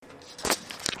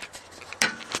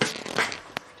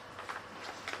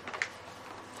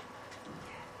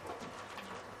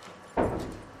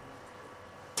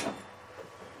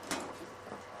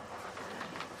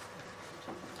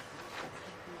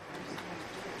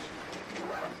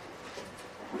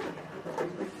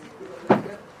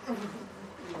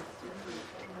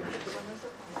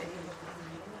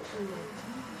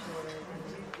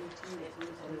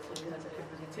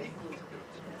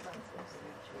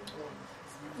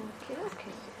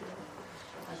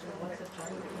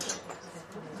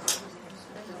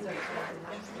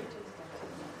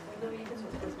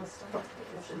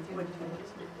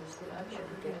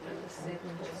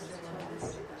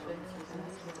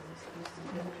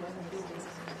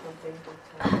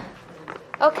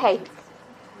Okay,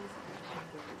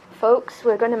 folks,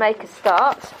 we're going to make a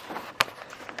start.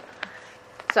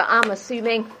 So I'm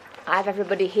assuming I have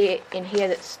everybody here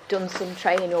that's done some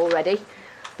training already,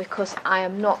 because I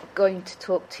am not going to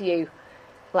talk to you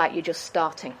like you're just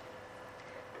starting,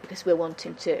 because we're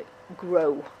wanting to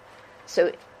grow.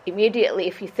 So immediately,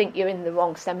 if you think you're in the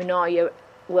wrong seminar, you're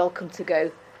welcome to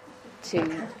go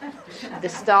to the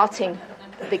starting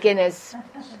beginners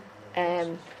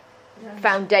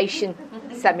foundation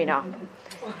seminar.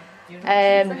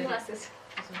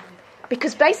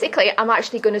 Because basically I'm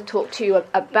actually going to talk to you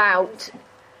about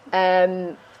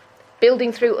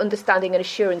building through understanding and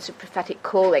assurance of prophetic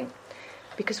calling.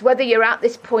 Because whether you're at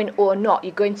this point or not,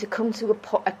 you're going to come to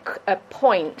a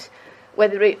point,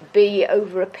 whether it be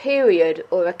over a period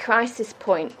or a crisis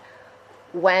point,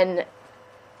 when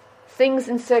things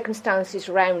and circumstances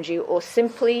around you, or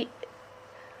simply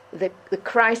the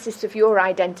crisis of your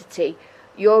identity,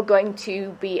 you're going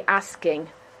to be asking,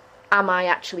 am I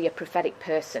actually a prophetic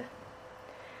person?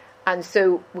 And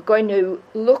so we're going to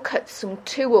look at some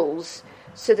tools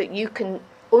so that you can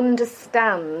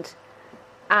understand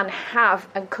and have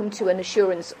and come to an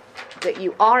assurance that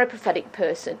you are a prophetic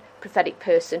person,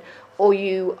 or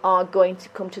you are going to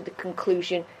come to the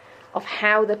conclusion of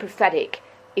how the prophetic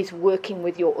is working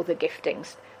with your other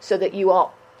giftings, so that you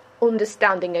are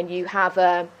understanding and you have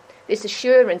this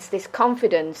assurance, this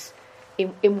confidence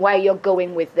in where you're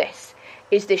going with this.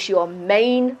 Is this your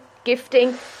main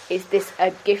gifting? Is this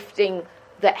a gifting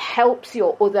that helps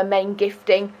your other main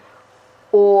gifting?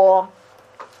 Or,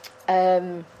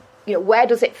 where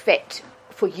does it fit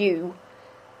for you,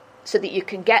 so that you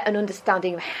can get an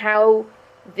understanding of how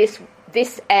this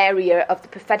area of the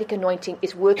prophetic anointing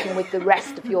is working with the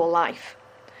rest of your life?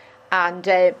 And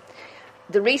the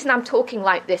reason I'm talking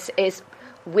like this is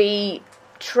we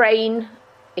train,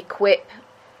 equip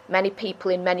many people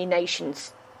in many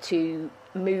nations to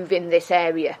move in this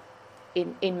area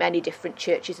in many different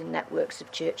churches and networks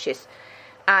of churches.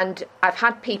 And I've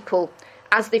had people,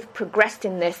 as they've progressed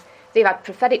in this, they've had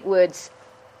prophetic words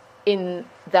in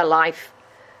their life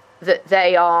that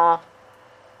they are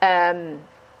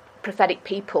prophetic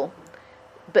people,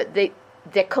 but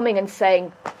they're coming and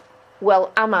saying,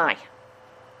 well, am I?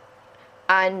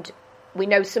 And we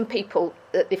know some people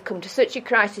that they've come to such a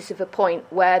crisis of a point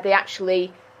where they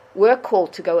actually were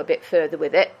called to go a bit further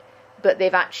with it, but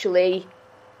they've actually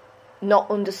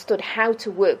not understood how to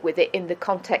work with it in the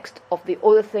context of the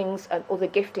other things and other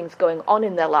giftings going on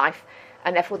in their life,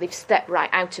 and therefore they've stepped right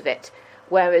out of it.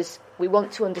 Whereas we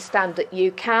want to understand that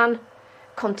you can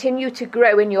continue to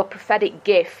grow in your prophetic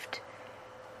gift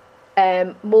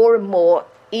more and more,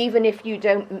 even if you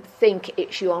don't think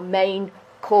it's your main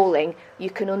calling. You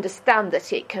can understand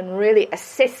that it can really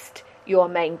assist your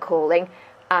main calling,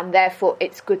 and therefore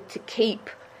it's good to keep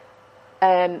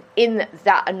in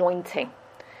that anointing.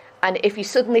 And if you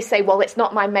suddenly say, well, it's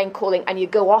not my main calling, and you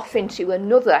go off into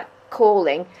another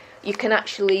calling, you can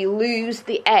actually lose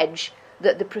the edge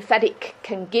that the prophetic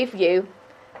can give you.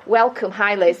 Welcome.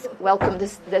 Hi, Liz. Welcome.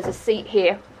 There's a seat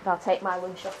here. I'll take my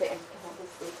lunch off it.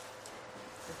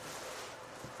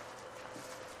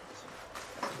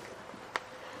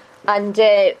 And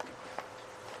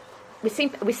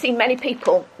we've seen many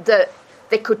people that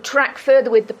they could track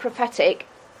further with the prophetic,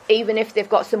 even if they've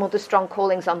got some other strong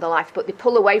callings on their life, but they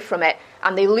pull away from it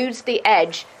and they lose the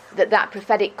edge that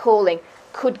prophetic calling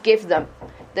could give them.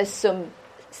 There's some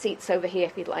seats over here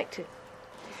if you'd like to.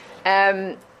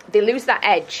 They lose that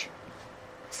edge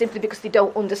simply because they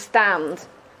don't understand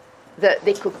that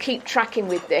they could keep tracking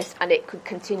with this and it could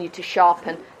continue to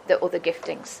sharpen their other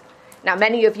giftings. Now,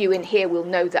 many of you in here will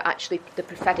know that actually the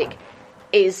prophetic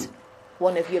is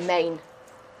one of your main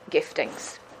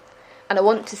giftings. And I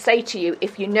want to say to you,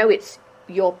 if you know it's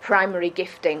your primary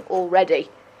gifting already,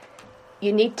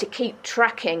 you need to keep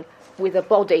tracking with a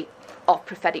body of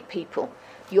prophetic people.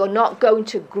 You're not going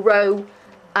to grow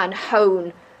and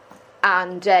hone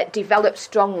and develop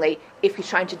strongly if you're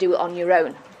trying to do it on your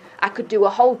own. I could do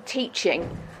a whole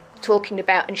teaching talking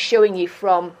about and showing you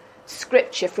from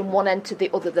Scripture, from one end to the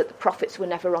other, that the prophets were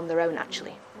never on their own,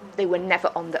 actually. They were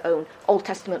never on their own. Old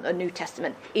Testament or New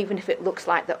Testament, even if it looks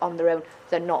like they're on their own,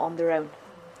 they're not on their own.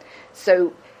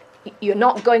 So you're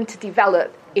not going to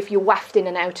develop if you waft in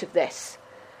and out of this.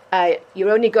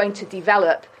 You're only going to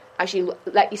develop as you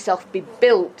let yourself be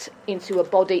built into a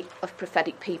body of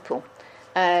prophetic people.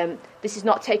 This is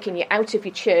not taking you out of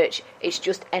your church, it's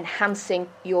just enhancing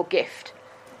your gift.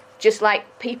 Just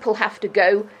like people have to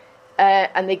go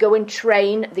and they go and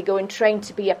train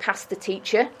to be a pastor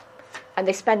teacher, and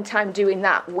they spend time doing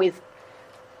that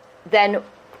then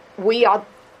we are,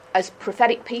 as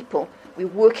prophetic people, we're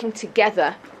working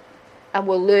together and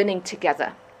we're learning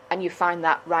together. And you find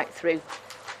that right through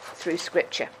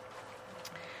Scripture.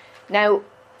 Now,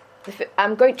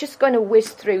 I'm just going to whiz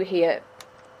through here.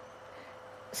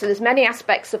 So there's many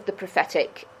aspects of the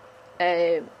prophetic,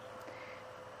 but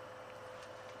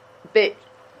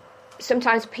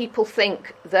sometimes people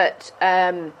think that,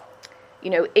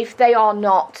 if they are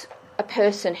not a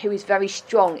person who is very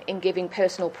strong in giving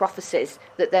personal prophecies,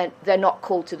 that they're not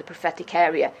called to the prophetic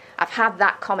area. I've had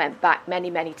that comment back many,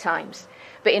 many times.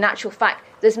 But in actual fact,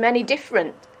 there's many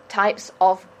different types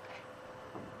of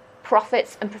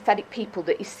prophets and prophetic people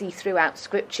that you see throughout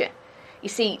Scripture. You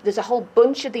see, there's a whole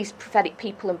bunch of these prophetic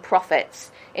people and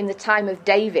prophets in the time of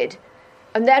David,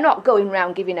 and they're not going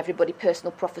around giving everybody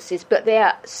personal prophecies, but they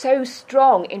are so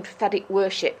strong in prophetic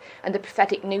worship and the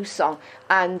prophetic new song,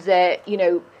 and they're,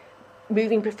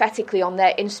 moving prophetically on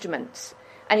their instruments.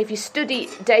 And if you study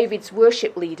David's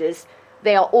worship leaders,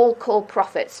 they are all called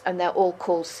prophets and they're all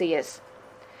called seers.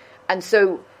 And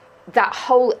so that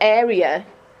whole area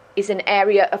is an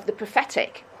area of the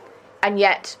prophetic. And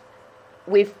yet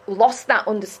we've lost that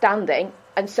understanding.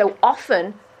 And so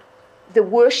often the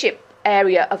worship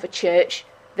area of a church,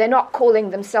 they're not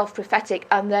calling themselves prophetic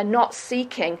and they're not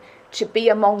seeking to be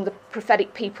among the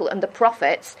prophetic people and the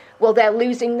prophets. Well, they're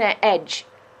losing their edge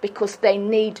because they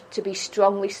need to be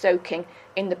strongly soaking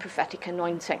in the prophetic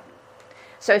anointing.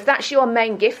 So if that's your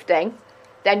main gifting,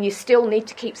 then you still need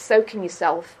to keep soaking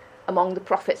yourself among the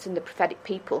prophets and the prophetic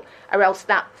people, or else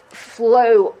that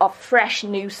flow of fresh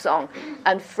new song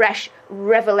and fresh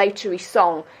revelatory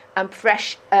song and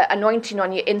fresh anointing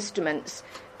on your instruments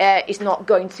is not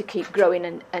going to keep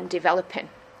growing and developing.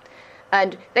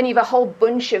 And then you have a whole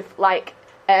bunch of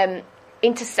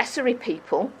intercessory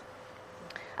people.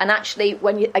 And actually,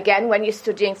 when you're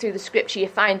studying through the Scripture, you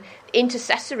find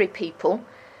intercessory people,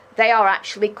 they are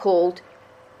actually called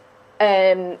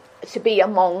to be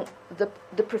among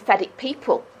the prophetic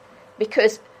people,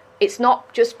 because it's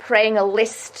not just praying a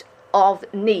list of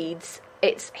needs,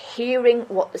 it's hearing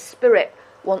what the Spirit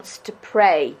wants to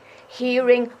pray,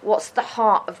 hearing what's the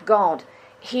heart of God,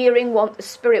 hearing what the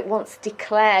Spirit wants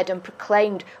declared and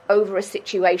proclaimed over a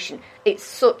situation. It's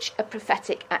such a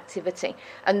prophetic activity.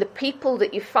 And the people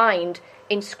that you find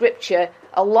in Scripture,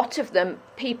 a lot of them,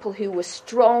 people who were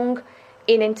strong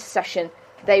in intercession,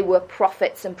 they were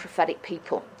prophets and prophetic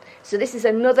people. So this is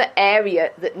another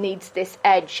area that needs this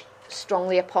edge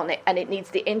strongly upon it, and it needs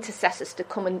the intercessors to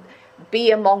come and be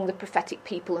among the prophetic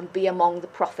people and be among the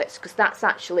prophets, because that's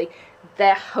actually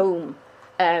their home,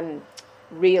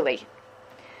 really.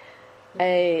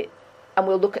 And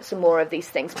we'll look at some more of these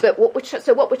things. But what we're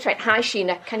trying. Hi,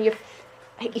 Sheena.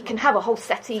 You can have a whole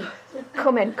settee.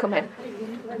 Come in.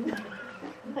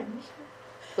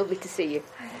 Lovely to see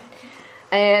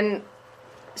you.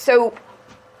 So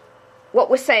what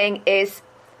we're saying is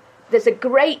there's a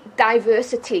great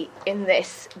diversity in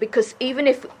this, because even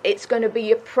if it's going to be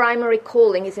your primary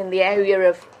calling is in the area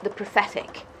of the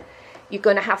prophetic, you're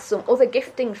going to have some other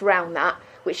giftings around that,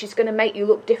 which is going to make you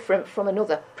look different from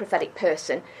another prophetic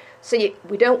person. So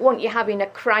we don't want you having a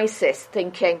crisis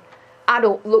thinking, I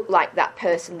don't look like that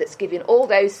person that's giving all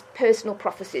those personal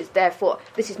prophecies, therefore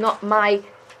this is not my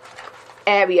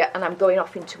area and I'm going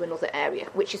off into another area,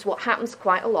 which is what happens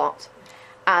quite a lot.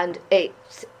 And it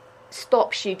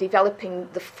stops you developing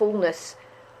the fullness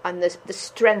and the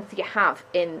strength you have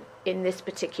in this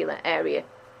particular area.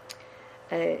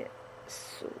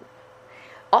 So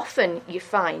often you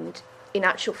find, in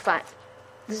actual fact,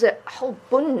 there's a whole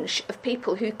bunch of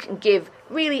people who can give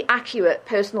really accurate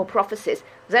personal prophecies.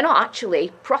 They're not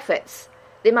actually prophets.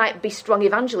 They might be strong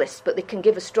evangelists, but they can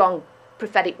give a strong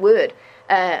prophetic word.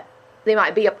 They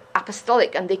might be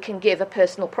apostolic and they can give a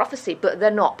personal prophecy, but they're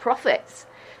not prophets.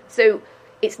 So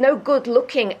it's no good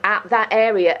looking at that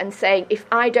area and saying, if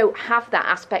I don't have that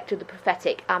aspect of the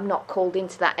prophetic, I'm not called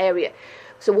into that area.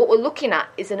 So what we're looking at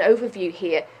is an overview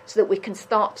here so that we can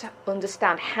start to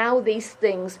understand how these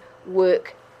things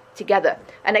work together.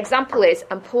 An example is,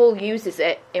 and Paul uses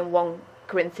it in 1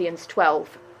 Corinthians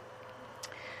 12,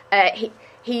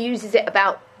 he uses it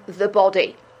about the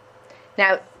body.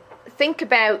 Now, think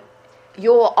about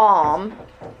your arm.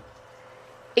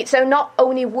 It's not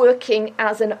only working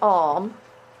as an arm,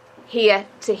 here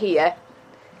to here,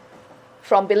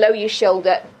 from below your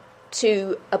shoulder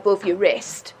to above your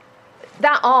wrist.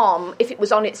 That arm, if it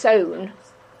was on its own,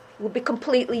 would be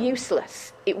completely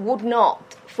useless. It would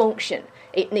not function.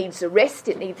 It needs a wrist,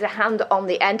 it needs a hand on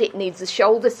the end, it needs a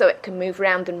shoulder so it can move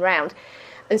round and round.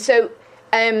 And so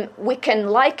We can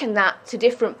liken that to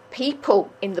different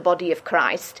people in the body of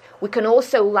Christ. We can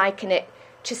also liken it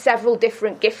to several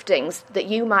different giftings that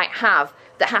you might have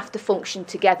that have to function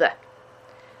together.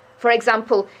 For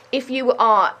example, if you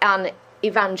are an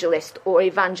evangelist or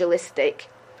evangelistic,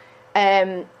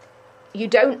 you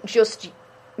don't just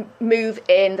move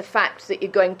in the fact that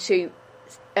you're going to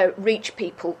reach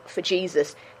people for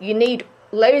Jesus. You need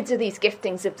loads of these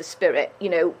giftings of the Spirit. You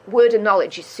know, word of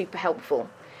knowledge is super helpful.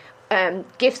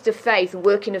 Gifts of faith,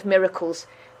 working of miracles,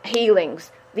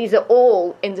 healings. These are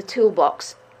all in the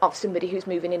toolbox of somebody who's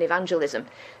moving in evangelism.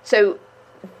 So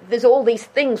there's all these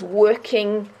things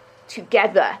working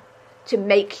together to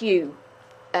make you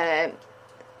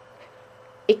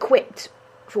equipped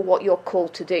for what you're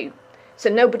called to do. So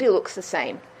nobody looks the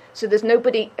same. So there's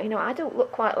nobody, I don't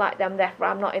look quite like them, therefore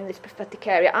I'm not in this prophetic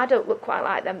area. I don't look quite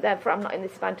like them, therefore I'm not in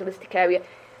this evangelistic area.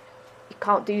 You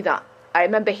can't do that. I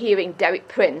remember hearing Derek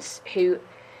Prince, who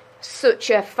such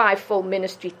a fivefold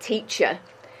ministry teacher,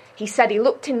 he said he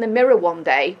looked in the mirror one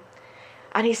day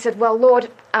and he said, well,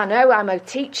 Lord, I know I'm a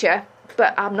teacher,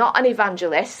 but I'm not an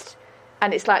evangelist.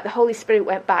 And it's like the Holy Spirit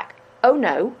went back, oh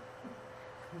no.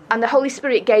 And the Holy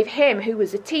Spirit gave him, who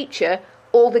was a teacher,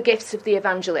 all the gifts of the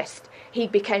evangelist. He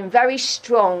became very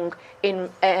strong in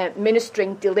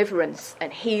ministering deliverance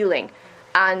and healing.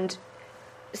 And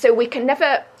so we can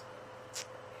never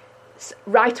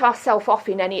write ourselves off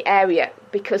in any area,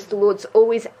 because the Lord's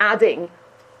always adding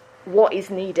what is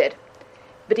needed.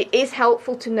 But it is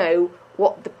helpful to know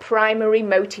what the primary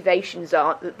motivations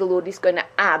are that the Lord is going to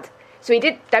add. So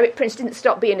Derek Prince didn't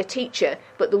stop being a teacher,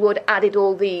 but the Lord added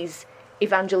all these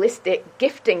evangelistic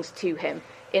giftings to him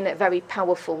in a very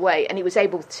powerful way, and he was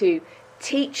able to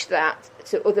teach that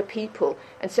to other people,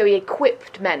 and so he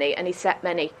equipped many and he set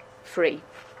many free.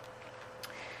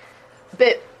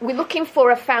 But we're looking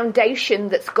for a foundation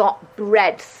that's got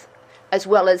breadth as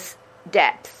well as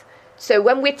depth. So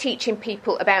when we're teaching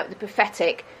people about the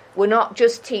prophetic, we're not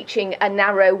just teaching a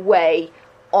narrow way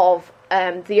of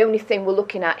the only thing we're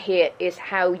looking at here is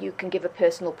how you can give a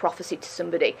personal prophecy to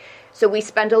somebody. So we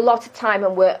spend a lot of time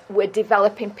and we're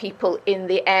developing people in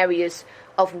the areas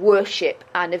of worship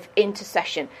and of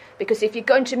intercession. Because if you're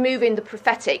going to move in the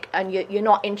prophetic and you're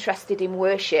not interested in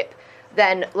worship,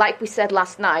 then, like we said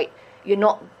last night, you're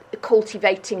not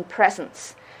cultivating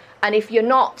presence. And if you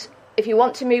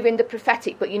want to move in the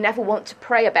prophetic, but you never want to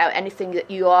pray about anything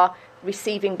that you are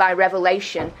receiving by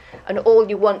revelation, and all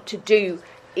you want to do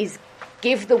is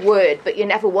give the word, but you're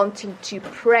never wanting to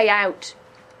pray out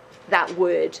that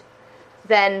word,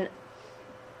 then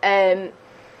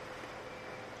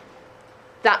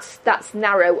that's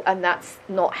narrow and that's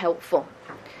not helpful.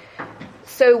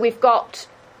 So we've got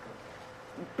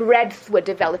breadth we're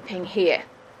developing here.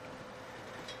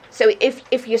 So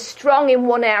if you're strong in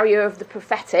one area of the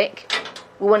prophetic,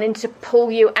 we're wanting to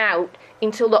pull you out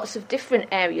into lots of different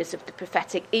areas of the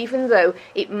prophetic, even though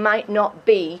it might not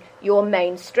be your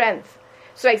main strength.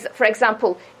 So, for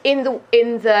example, in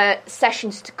the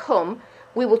sessions to come,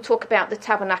 we will talk about the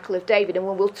Tabernacle of David, and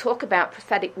we will talk about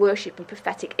prophetic worship and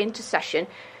prophetic intercession,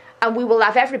 and we will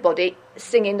have everybody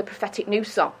singing the prophetic new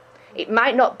song. It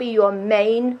might not be your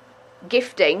main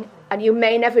gifting, and you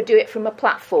may never do it from a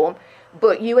platform,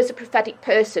 but you as a prophetic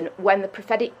person, when the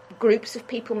prophetic groups of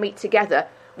people meet together,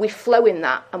 we flow in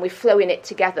that, and we flow in it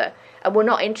together. And we're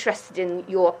not interested in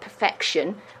your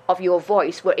perfection of your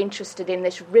voice. We're interested in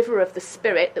this river of the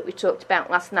Spirit that we talked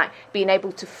about last night, being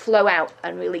able to flow out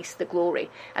and release the glory.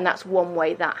 And that's one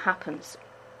way that happens.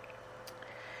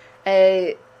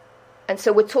 And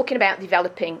so we're talking about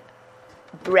developing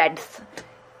breadth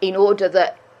in order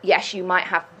that, yes, you might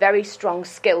have very strong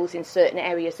skills in certain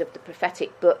areas of the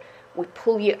prophetic, but we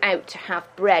pull you out to have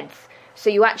breadth so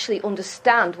you actually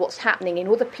understand what's happening in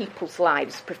other people's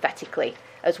lives prophetically,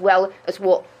 as well as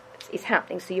what is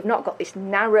happening. So you've not got this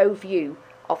narrow view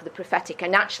of the prophetic.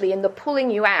 And actually, in the pulling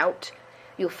you out,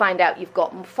 you'll find out you've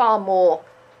got far more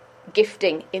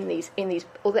gifting in these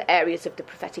other areas of the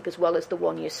prophetic, as well as the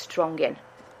one you're strong in.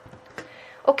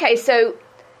 Okay, so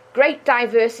great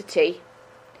diversity,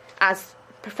 as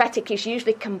prophetic is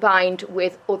usually combined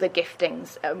with other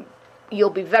giftings. You'll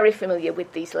be very familiar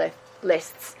with these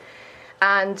lists.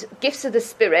 And gifts of the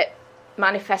Spirit,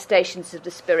 manifestations of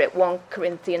the Spirit, 1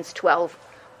 Corinthians 12,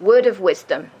 word of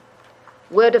wisdom,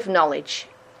 word of knowledge,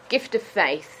 gift of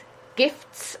faith,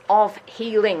 gifts of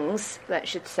healings, that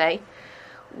should say,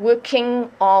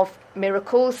 working of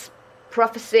miracles,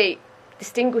 prophecy,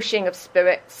 distinguishing of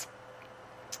spirits,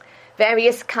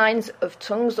 various kinds of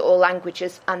tongues or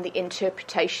languages, and the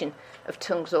interpretation of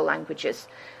tongues or languages.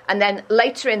 And then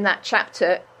later in that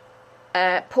chapter,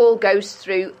 Paul goes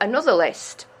through another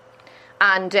list,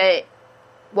 and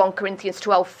 1 Corinthians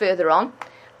 12 further on,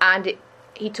 and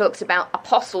he talks about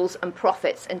apostles and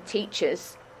prophets and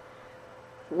teachers,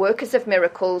 workers of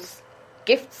miracles,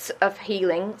 gifts of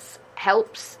healings,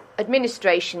 helps,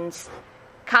 administrations,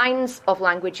 kinds of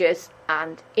languages,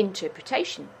 and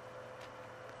interpretation.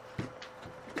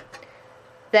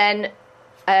 Then,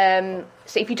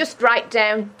 so if you just write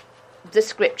down the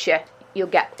scripture, you'll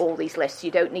get all these lists.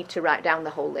 You don't need to write down the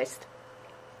whole list.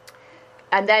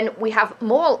 And then we have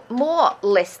more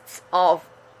lists of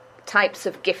types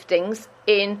of giftings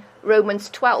in Romans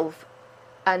 12.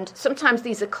 And sometimes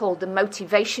these are called the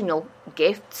motivational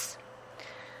gifts.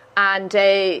 And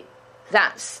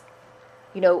that's,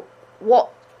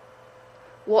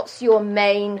 what's your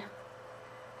main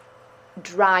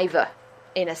driver,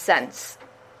 in a sense?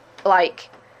 Like,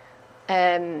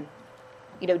 do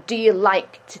you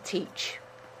like to teach?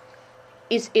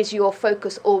 Is your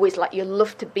focus always like you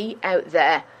love to be out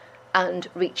there and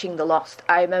reaching the lost?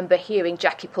 I remember hearing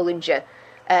Jackie Pullinger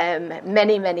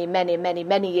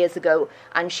many years ago,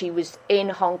 and she was in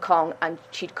Hong Kong, and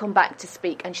she'd come back to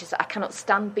speak, and she said, I cannot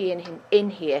stand being in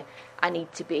here. I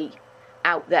need to be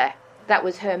out there. That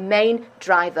was her main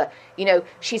driver.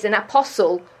 She's an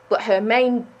apostle, but her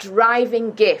main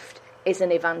driving gift is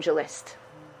an evangelist.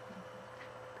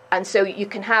 And so you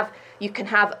can have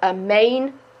a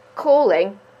main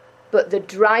calling, but the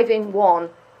driving one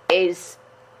is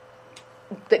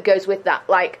that goes with that.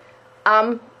 Like,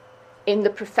 I'm in the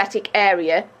prophetic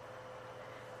area,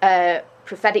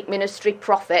 prophetic ministry,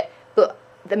 prophet, but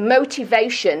the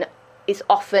motivation is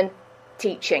often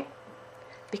teaching,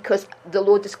 because the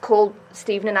Lord has called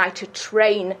Stephen and I to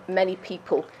train many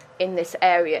people in this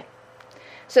area.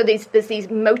 So there's these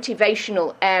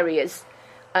motivational areas.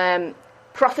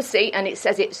 Prophecy, and it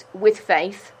says it's with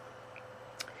faith.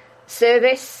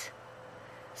 Service,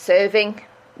 serving,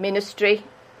 ministry,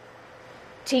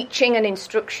 teaching and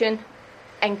instruction,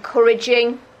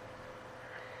 encouraging.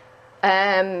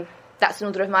 That's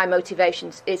another of my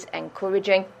motivations, is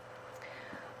encouraging.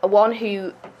 One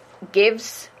who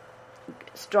gives,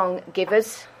 strong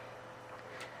givers.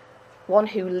 One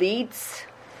who leads,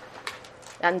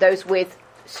 and those with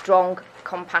strong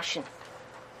compassion.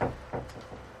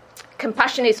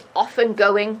 Compassion is often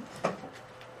going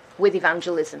with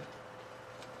evangelism.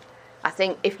 I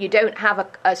think if you don't have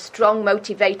a strong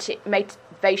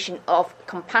motivation of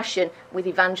compassion with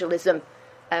evangelism,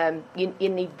 you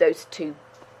need those two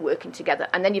working together.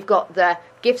 And then you've got the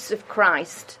gifts of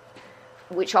Christ,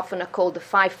 which often are called the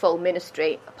fivefold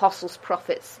ministry: apostles,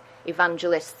 prophets,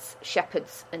 evangelists,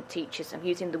 shepherds, and teachers. I'm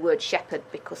using the word shepherd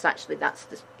because actually that's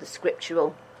the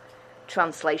scriptural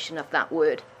translation of that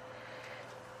word.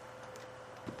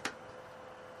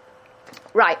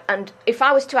 Right, and if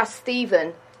I was to ask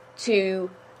Stephen to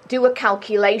do a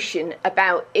calculation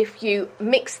about if you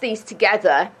mix these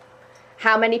together,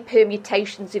 how many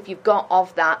permutations have you got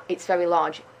of that, it's very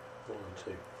large. 1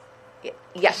 and 2.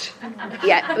 Yes,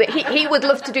 yeah. He would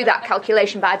love to do that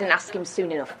calculation, but I didn't ask him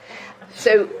soon enough.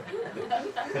 So,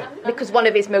 because one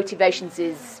of his motivations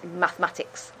is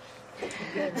mathematics.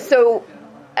 So,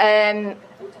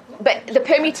 but the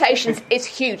permutations is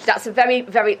huge. That's a very,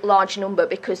 very large number,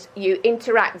 because you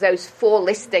interact those 4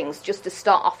 listings just to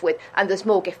start off with, and there's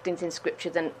more giftings in Scripture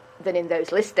than in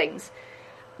those listings.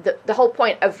 The whole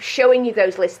point of showing you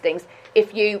those listings,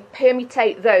 if you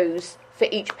permutate those for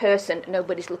each person,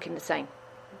 nobody's looking the same.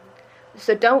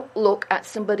 So don't look at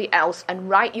somebody else and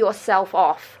write yourself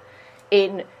off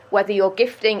in whether your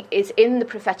gifting is in the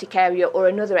prophetic area or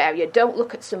another area. Don't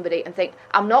look at somebody and think,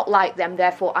 I'm not like them,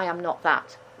 therefore I am not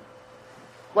that.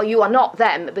 Well, you are not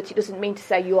them, but it doesn't mean to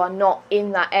say you are not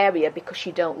in that area because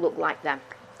you don't look like them.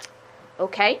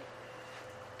 Okay?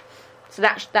 So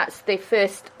that's the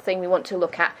first thing we want to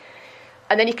look at.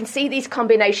 And then you can see these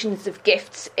combinations of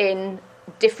gifts in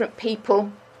different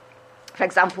people. For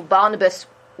example, Barnabas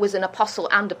was an apostle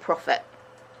and a prophet.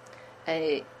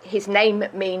 His name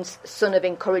means son of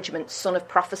encouragement, son of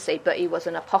prophecy, but he was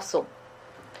an apostle.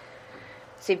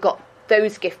 So you've got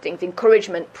those giftings: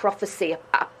 encouragement, prophecy,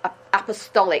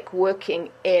 apostolic, working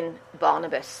in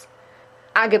Barnabas.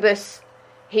 Agabus,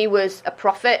 he was a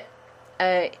prophet,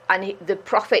 and the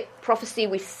prophecy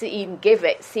we see him give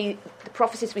it. See, the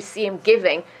prophecies we see him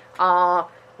giving are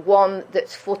one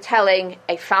that's foretelling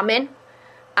a famine,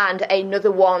 and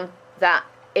another one that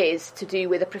is to do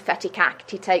with a prophetic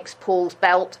act. He takes Paul's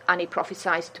belt and he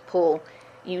prophesies to Paul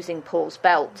using Paul's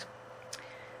belt.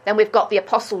 Then we've got the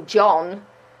Apostle John,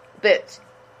 but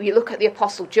you look at the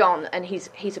Apostle John and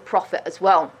he's a prophet as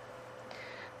well.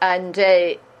 And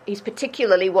he's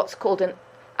particularly what's called an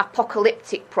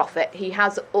apocalyptic prophet. He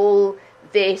has all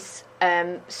this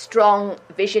strong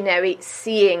visionary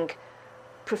seeing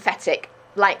prophetic,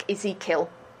 like Ezekiel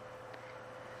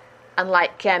and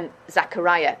like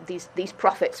Zechariah. These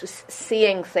prophets were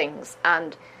seeing things,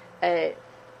 and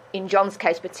in John's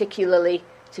case particularly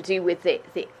to do with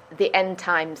the end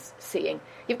times seeing.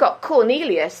 You've got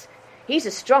Cornelius. He's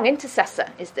a strong intercessor,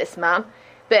 is this man,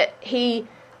 but he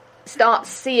starts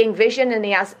seeing vision and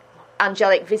he has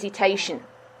angelic visitation.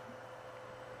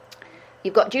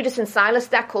 You've got Judas and Silas.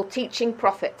 They're called teaching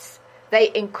prophets.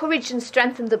 They encouraged and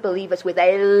strengthened the believers with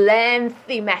a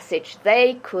lengthy message.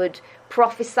 They could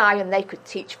prophesy and they could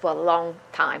teach for a long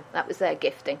time. That was their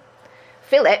gifting.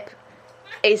 Philip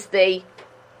is the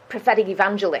prophetic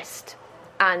evangelist,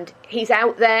 and he's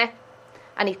out there,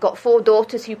 and he's got 4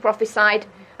 daughters who prophesied,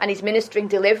 and he's ministering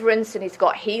deliverance, and he's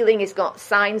got healing, he's got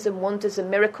signs and wonders and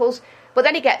miracles. But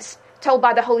then he gets told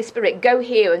by the Holy Spirit, go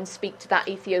here and speak to that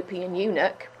Ethiopian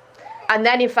eunuch. And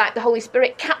then, in fact, the Holy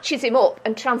Spirit catches him up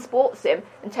and transports him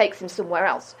and takes him somewhere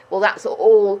else. Well, that's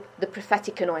all the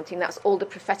prophetic anointing. That's all the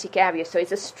prophetic area. So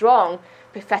he's a strong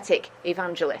prophetic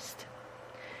evangelist.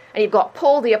 And you've got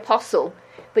Paul the Apostle.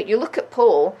 But you look at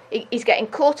Paul, he's getting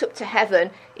caught up to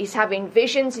heaven. He's having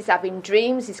visions. He's having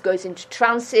dreams. He goes into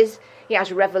trances. He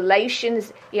has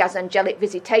revelations. He has angelic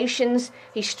visitations.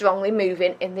 He's strongly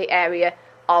moving in the area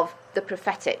of the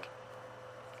prophetic.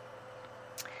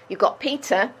 You've got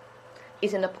Peter.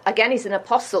 He's an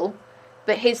apostle,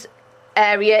 but his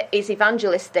area is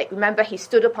evangelistic. Remember, he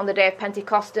stood up on the day of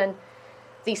Pentecost and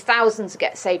these thousands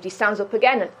get saved. He stands up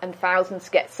again and thousands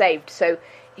get saved. So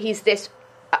he's this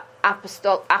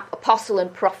apostle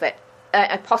and prophet,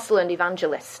 apostle and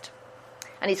evangelist.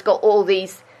 And he's got all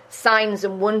these signs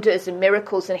and wonders and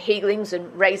miracles and healings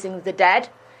and raising the dead.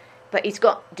 But he's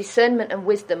got discernment and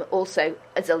wisdom also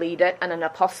as a leader and an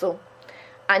apostle.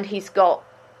 And he's got,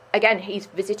 again, he's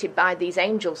visited by these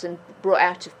angels and brought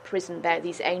out of prison by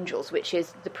these angels, which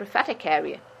is the prophetic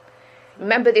area.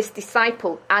 Remember this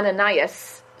disciple,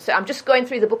 Ananias. So I'm just going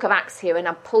through the book of Acts here and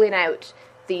I'm pulling out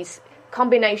these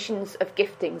combinations of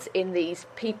giftings in these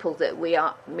people that we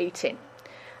are meeting.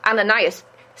 Ananias,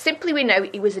 simply we know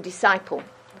he was a disciple.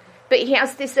 But he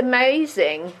has this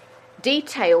amazing,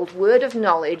 detailed word of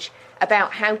knowledge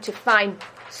about how to find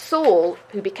Saul,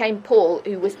 who became Paul,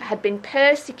 who had been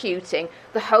persecuting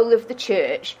the whole of the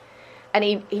church, and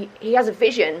he has a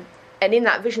vision, and in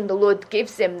that vision the Lord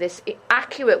gives him this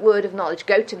accurate word of knowledge.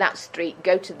 Go to that street,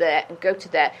 go to there, and go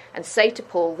to there, and say to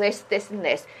Paul this, this, and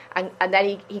this. And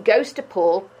then he goes to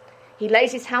Paul, he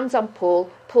lays his hands on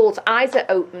Paul, Paul's eyes are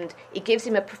opened, he gives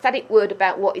him a prophetic word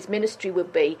about what his ministry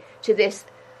would be to this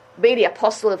really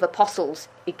apostle of apostles.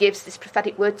 He gives this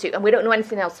prophetic word to, and we don't know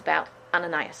anything else about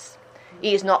Ananias.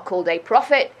 He is not called a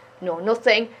prophet, nor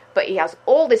nothing, but he has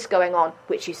all this going on,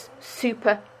 which is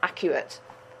super accurate.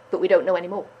 But we don't know any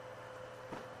more.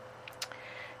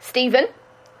 Stephen,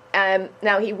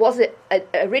 now he was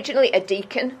originally a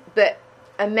deacon, but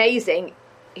amazing.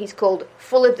 He's called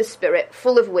full of the Spirit,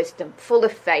 full of wisdom, full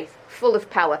of faith, full of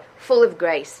power, full of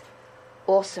grace.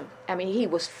 Awesome. I mean, he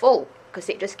was full, because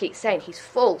it just keeps saying he's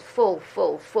full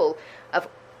of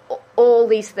all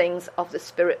these things of the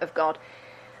Spirit of God.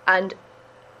 And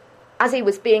as he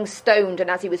was being stoned and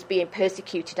as he was being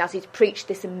persecuted, as he preached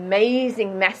this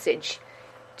amazing message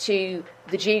to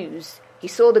the Jews, he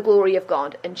saw the glory of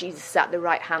God, and Jesus sat at the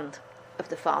right hand of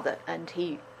the Father, and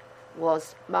he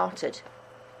was martyred.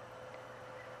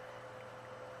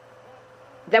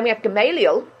 Then we have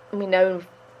Gamaliel, and we know,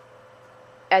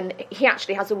 and he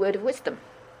actually has a word of wisdom.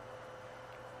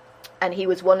 And he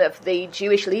was one of the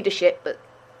Jewish leadership, but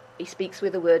he speaks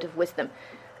with a word of wisdom.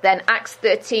 Then Acts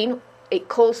 13, it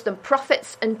calls them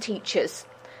prophets and teachers.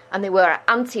 And they were at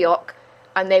Antioch,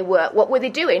 and what were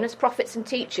they doing as prophets and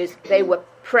teachers? They were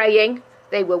praying,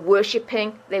 they were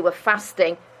worshipping, they were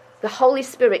fasting. The Holy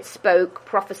Spirit spoke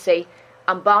prophecy,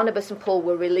 and Barnabas and Paul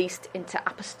were released into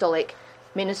apostolic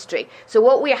ministry. So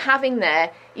what we are having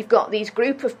there, you've got these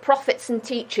group of prophets and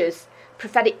teachers,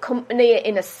 prophetic company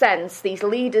in a sense, these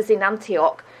leaders in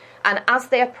Antioch, and as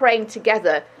they are praying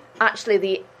together, actually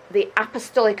the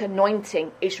apostolic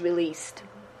anointing is released,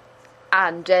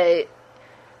 and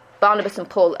Barnabas and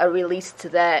Paul are released to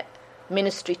their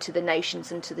ministry to the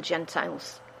nations and to the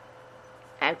Gentiles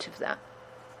out of that.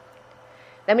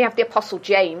 Then we have the Apostle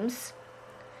James,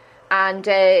 and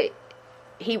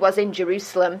he was in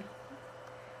Jerusalem,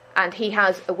 and he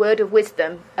has a word of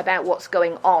wisdom about what's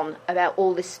going on, about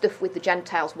all this stuff with the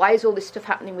Gentiles. Why is all this stuff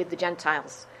happening with the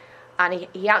Gentiles? And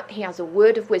he has a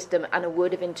word of wisdom and a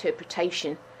word of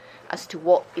interpretation as to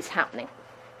what is happening.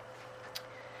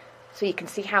 So you can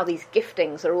see how these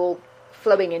giftings are all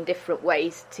flowing in different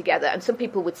ways together. And some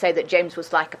people would say that James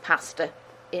was like a pastor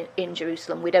in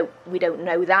Jerusalem. We don't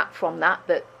know that from that,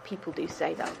 but people do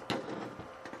say that.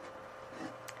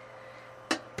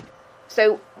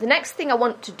 So the next thing I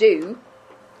want to do,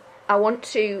 I want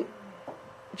to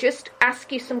just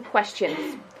ask you some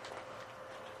questions.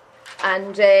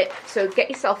 And so get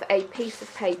yourself a piece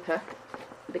of paper,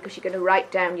 because you're going to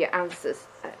write down your answers,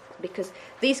 because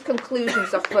these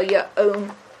conclusions are for your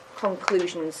own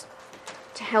conclusions,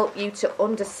 to help you to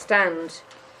understand,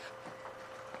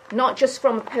 not just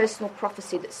from a personal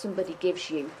prophecy that somebody gives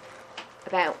you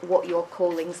about what your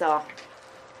callings are,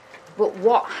 but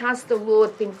what has the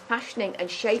Lord been fashioning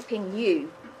and shaping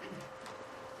you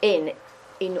in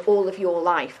all of your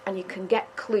life. And you can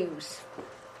get clues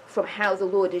from how the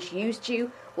Lord has used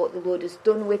you, what the Lord has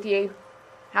done with you,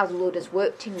 how the Lord has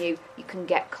worked in you. You can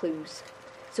get clues.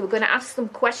 So we're going to ask some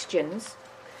questions,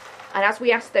 and as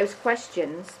we ask those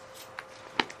questions,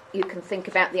 you can think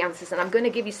about the answers. And I'm going to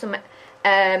give you some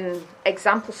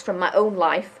examples from my own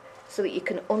life so that you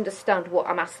can understand what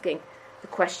I'm asking the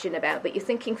question about. But you're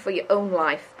thinking for your own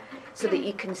life so that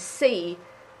you can see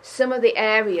some of the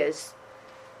areas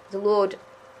the Lord,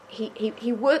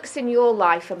 He works in your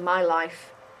life and my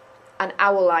life and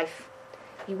our life.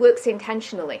 He works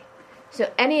intentionally.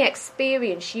 So any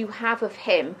experience you have of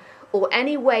Him, or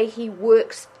any way He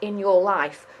works in your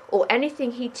life, or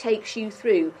anything He takes you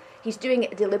through, He's doing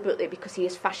it deliberately because He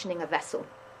is fashioning a vessel.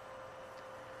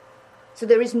 So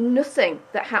there is nothing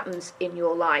that happens in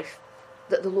your life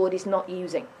that the Lord is not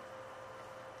using.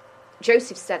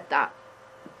 Joseph said that.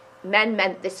 Men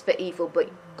meant this for evil,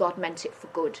 but God meant it for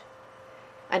good.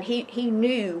 And he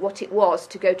knew what it was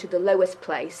to go to the lowest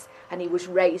place, and he was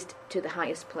raised to the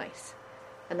highest place.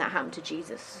 And that happened to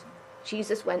Jesus.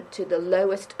 Jesus went to the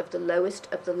lowest of the lowest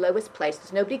of the lowest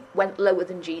places. Nobody went lower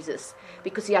than Jesus,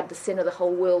 because he had the sin of the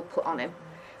whole world put on him.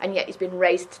 And yet he's been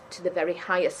raised to the very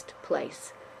highest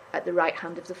place at the right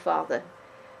hand of the Father.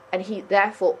 And he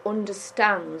therefore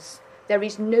understands there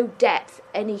is no depth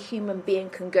any human being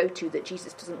can go to that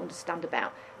Jesus doesn't understand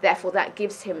about. Therefore that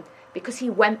gives him, because he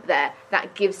went there,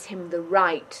 that gives him the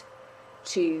right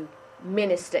to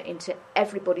minister into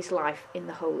everybody's life in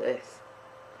the whole earth.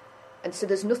 And so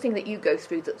there's nothing that you go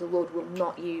through that the Lord will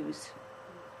not use.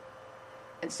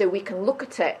 And so we can look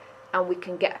at it and we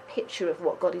can get a picture of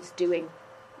what God is doing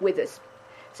with us.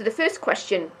 So the first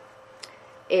question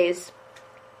is,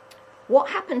 what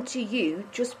happened to you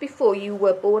just before you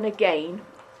were born again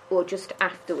or just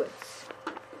afterwards?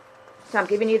 So I'm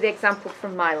giving you the example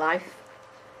from my life.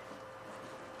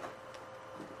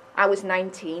 I was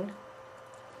 19.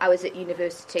 I was at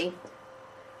university,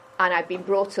 and I'd been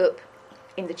brought up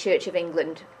in the Church of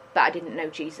England, but I didn't know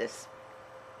Jesus.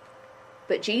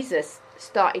 But Jesus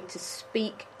started to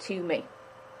speak to me.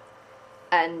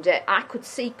 And I could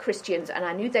see Christians, and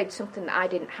I knew they'd something that I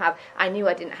didn't have. I knew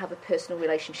I didn't have a personal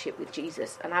relationship with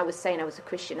Jesus. And I was saying I was a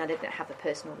Christian, I didn't have a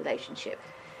personal relationship.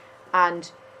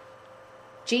 And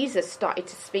Jesus started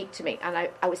to speak to me, and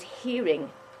I was hearing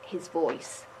his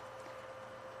voice.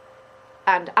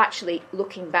 And actually,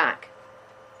 looking back,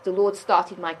 the Lord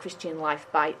started my Christian life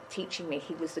by teaching me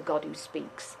he was the God who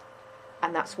speaks.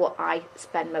 And that's what I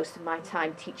spend most of my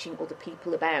time teaching other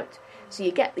people about. So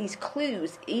you get these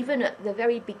clues, even at the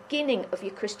very beginning of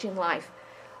your Christian life,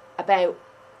 about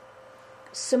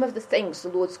some of the things the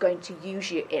Lord's going to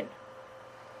use you in.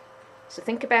 So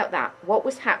think about that. What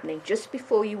was happening just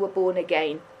before you were born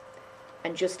again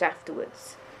and just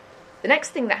afterwards? The next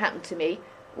thing that happened to me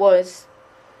was,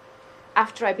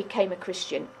 after I became a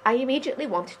Christian, I immediately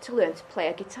wanted to learn to play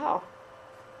a guitar.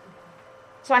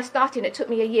 So I started, it took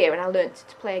me a year, and I learnt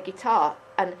to play a guitar.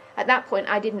 And at that point,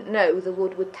 I didn't know the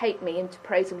Lord would take me into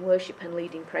praise and worship and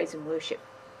leading praise and worship.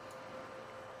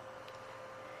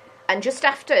 And just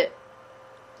after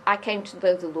I came to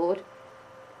know the Lord,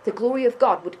 the glory of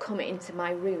God would come into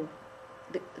my room.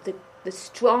 The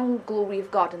strong glory of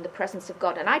God and the presence of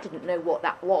God. And I didn't know what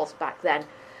that was back then.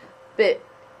 But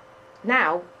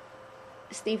now,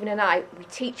 Stephen and I, we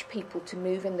teach people to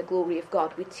move in the glory of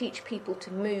God. We teach people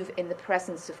to move in the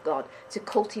presence of God, to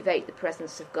cultivate the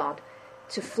presence of God,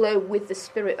 to flow with the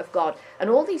Spirit of God. And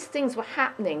all these things were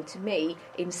happening to me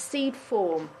in seed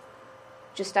form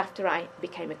just after I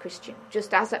became a Christian.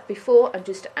 Just as before and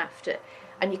just after.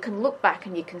 And you can look back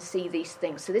and you can see these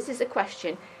things. So this is a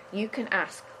question you can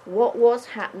ask. What was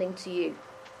happening to you?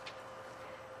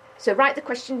 So write the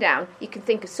question down. You can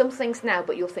think of some things now,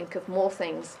 but you'll think of more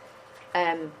things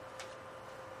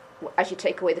as you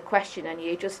take away the question, and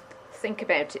you just think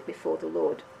about it before the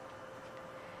Lord.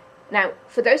 Now,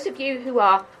 for those of you who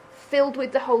are filled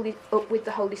with the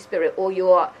Holy Spirit, or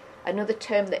you're, another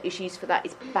term that is used for that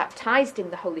is baptized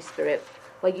in the Holy Spirit,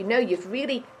 where you know you've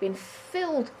really been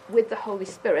filled with the Holy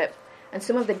Spirit, and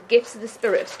some of the gifts of the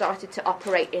Spirit have started to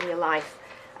operate in your life.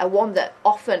 One that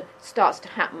often starts to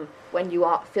happen when you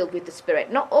are filled with the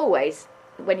Spirit. Not always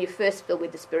when you're first filled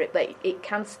with the Spirit, but it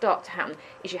can start to happen,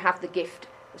 is you have the gift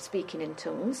of speaking in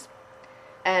tongues.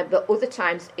 But other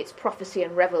times it's prophecy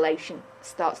and revelation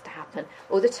starts to happen.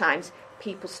 Other times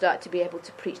people start to be able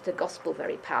to preach the gospel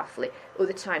very powerfully.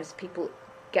 Other times people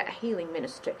get a healing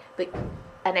ministry. But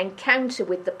an encounter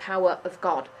with the power of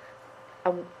God.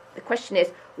 And the question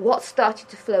is, what started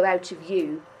to flow out of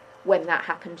you when that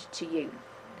happened to you?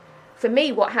 For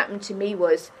me, what happened to me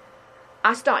was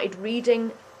I started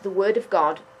reading the Word of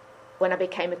God when I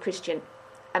became a Christian.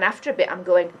 And after a bit I'm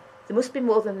going, there must be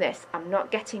more than this. I'm not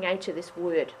getting out of this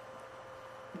Word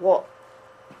what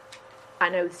I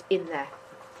know is in there.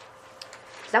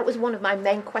 That was one of my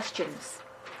main questions.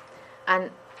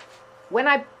 And when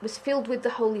I was filled with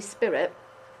the Holy Spirit,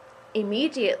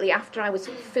 immediately after I was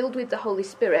filled with the Holy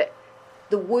Spirit,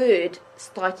 the Word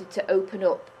started to open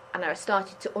up, and I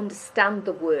started to understand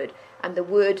the Word, and the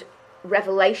Word,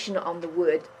 revelation on the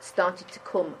Word started to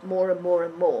come more and more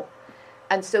and more.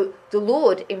 And so the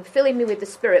Lord, in filling me with the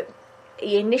Spirit,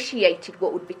 he initiated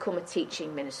what would become a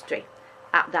teaching ministry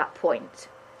at that point.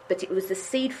 But it was the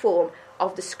seed form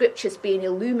of the Scriptures being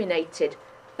illuminated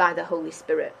by the Holy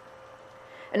Spirit.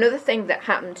 Another thing that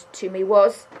happened to me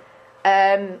was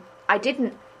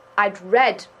I'd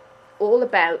read all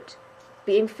about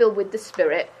being filled with the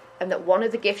Spirit, and that one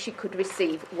of the gifts you could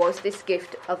receive was this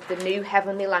gift of the new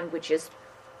heavenly languages.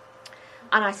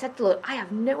 And I said to the Lord, I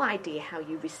have no idea how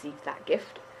you received that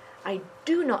gift. I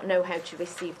do not know how to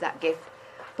receive that gift.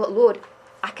 But Lord,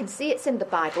 I can see it's in the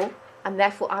Bible, and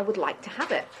therefore I would like to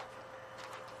have it.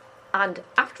 And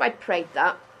after I'd prayed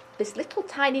that, this little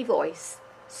tiny voice,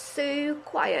 so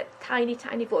quiet, tiny,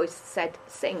 tiny voice, said,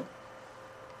 sing.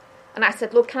 And I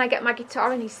said, Lord, can I get my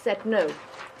guitar? And he said, no.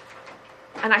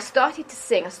 And I started to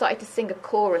sing. I started to sing a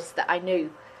chorus that I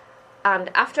knew. And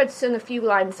after I'd sung a few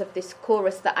lines of this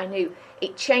chorus that I knew,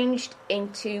 it changed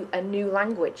into a new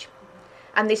language.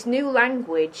 And this new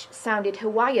language sounded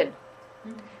Hawaiian.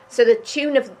 So the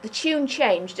tune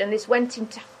changed, and this went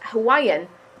into Hawaiian,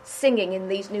 singing in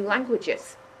these new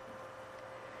languages.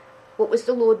 What was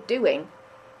the Lord doing?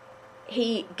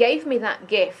 He gave me that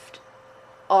gift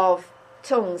of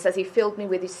tongues as he filled me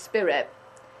with his Spirit,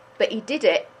 but he did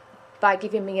it by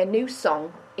giving me a new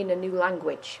song in a new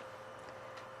language.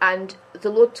 And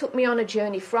the Lord took me on a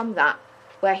journey from that,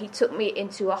 where he took me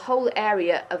into a whole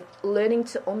area of learning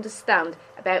to understand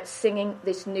about singing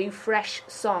this new fresh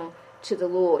song to the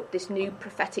Lord, this new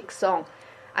prophetic song.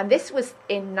 And this was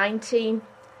in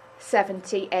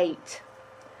 1978.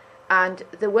 And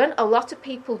there weren't a lot of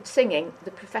people singing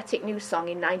the prophetic new song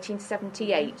in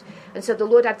 1978. And so the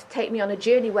Lord had to take me on a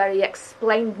journey where he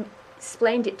explained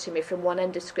it to me from one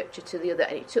end of Scripture to the other.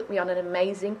 And it took me on an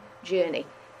amazing journey.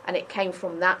 And it came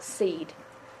from that seed.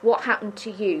 What happened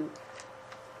to you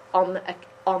on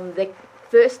the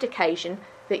first occasion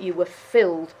that you were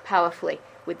filled powerfully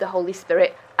with the Holy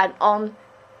Spirit, and on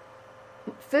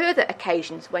further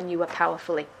occasions when you were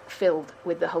powerfully filled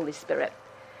with the Holy Spirit?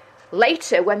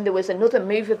 Later, when there was another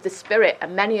move of the Spirit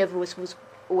and many of us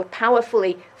were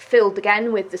powerfully filled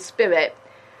again with the Spirit,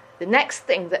 the next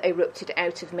thing that erupted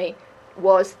out of me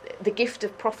was the gift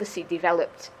of prophecy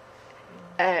developed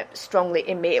strongly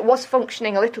in me. It was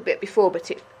functioning a little bit before,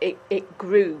 but it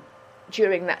grew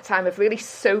during that time of really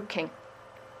soaking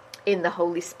in the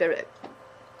Holy Spirit.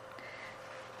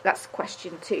 That's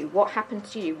question 2. What happened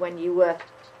to you when you were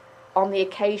on the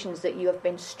occasions that you have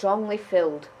been strongly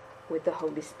filled with the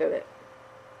Holy Spirit?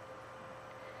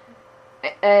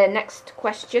 Next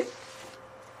question.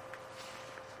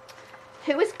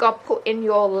 Who has God put in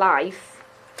your life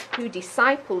who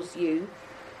disciples you,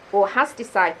 or has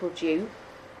discipled you,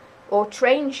 or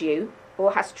trains you,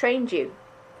 or has trained you?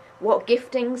 What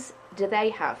giftings do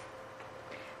they have?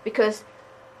 Because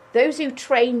those who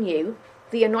train you,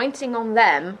 the anointing on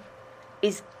them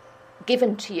is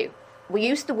given to you. We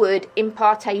use the word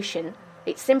impartation.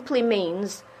 It simply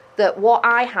means that what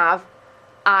I have,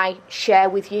 I share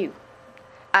with you.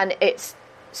 And it's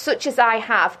such as I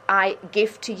have, I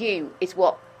give to you, is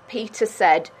what Peter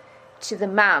said to the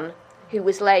man who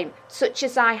was lame. Such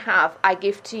as I have, I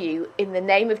give to you. In the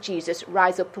name of Jesus,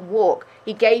 rise up and walk.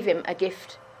 He gave him a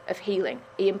gift of healing.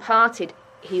 He imparted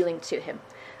healing to him.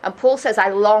 And Paul says, I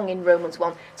long in Romans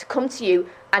 1 to come to you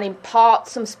and impart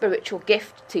some spiritual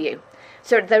gift to you.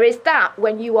 So there is that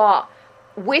when you are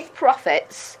with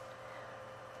prophets,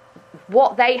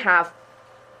 what they have,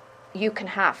 you can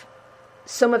have.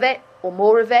 Some of it or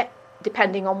more of it,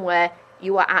 depending on where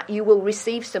you are at, you will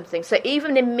receive something. So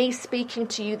even in me speaking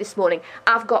to you this morning,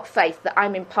 I've got faith that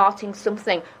I'm imparting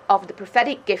something of the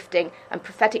prophetic gifting and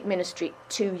prophetic ministry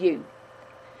to you.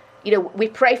 You know, we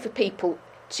pray for people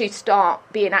to start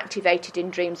being activated in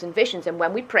dreams and visions, and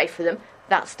when we pray for them,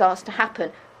 that starts to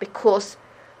happen, because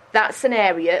that's an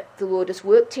area the Lord has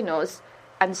worked in us,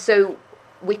 and so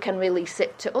we can release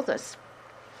it to others.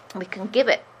 We can give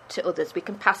it to others. We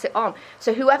can pass it on.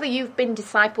 So whoever you've been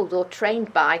discipled or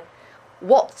trained by,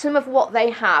 some of what they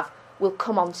have will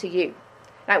come onto you.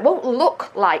 Now, it won't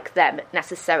look like them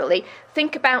necessarily.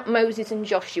 Think about Moses and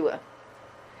Joshua.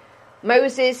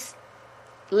 Moses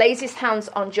lays his hands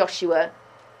on Joshua,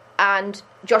 and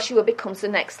Joshua becomes the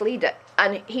next leader.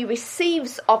 And he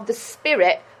receives of the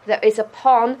Spirit that is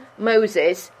upon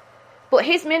Moses, but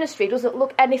his ministry doesn't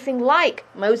look anything like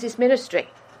Moses' ministry.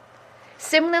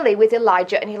 Similarly with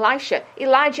Elijah and Elisha.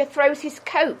 Elijah throws his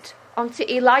coat onto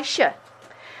Elisha,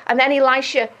 and then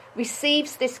Elisha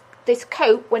receives this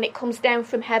coat when it comes down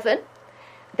from heaven.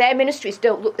 Their ministries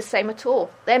don't look the same at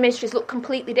all. Their ministries look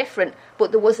completely different,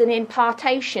 but there was an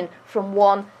impartation from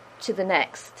one to the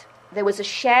next. There was a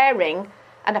sharing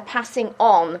and a passing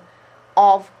on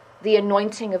of the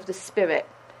anointing of the Spirit,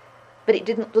 but it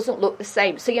doesn't look the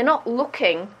same. So you're not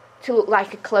looking to look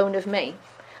like a clone of me,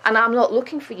 and I'm not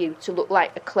looking for you to look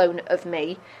like a clone of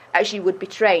me as you would be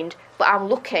trained, but I'm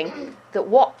looking that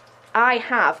what I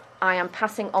have, I am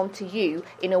passing on to you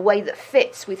in a way that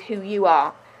fits with who you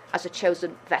are as a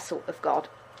chosen vessel of God.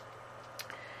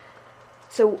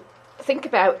 So think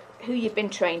about who you've been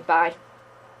trained by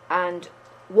and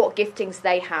what giftings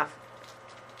they have.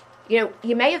 You know,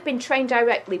 you may have been trained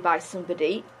directly by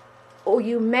somebody, or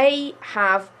you may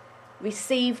have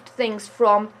received things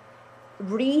from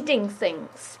reading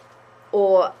things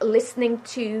or listening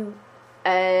to,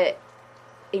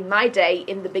 in my day,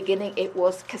 in the beginning, it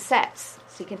was cassettes.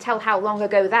 So you can tell how long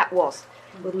ago that was.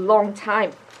 It was a long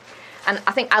time. And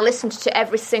I think I listened to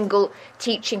every single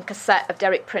teaching cassette of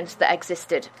Derek Prince that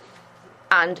existed.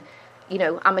 And, you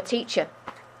know, I'm a teacher.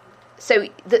 So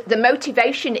the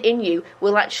motivation in you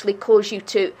will actually cause you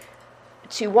to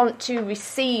want to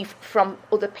receive from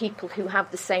other people who have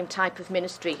the same type of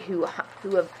ministry, who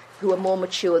are more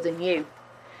mature than you.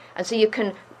 And so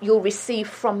you'll receive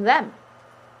from them.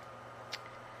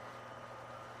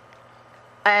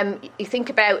 You think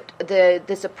about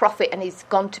there's a prophet, and he's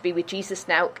gone to be with Jesus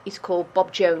now. He's called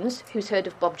Bob Jones. Who's heard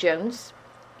of Bob Jones?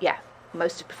 Yeah,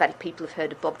 most of prophetic people have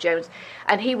heard of Bob Jones.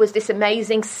 And he was this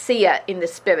amazing seer in the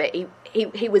Spirit.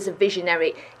 He was a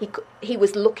visionary. He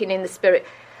was looking in the Spirit.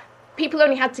 People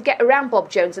only had to get around Bob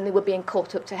Jones and they were being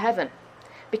caught up to heaven,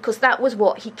 because that was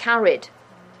what he carried.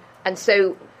 And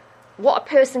so what a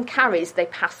person carries, they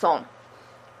pass on.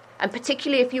 And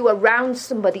particularly if you're around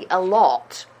somebody a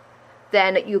lot,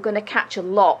 then you're going to catch a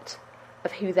lot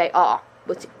of who they are.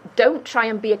 But don't try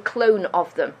and be a clone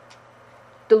of them.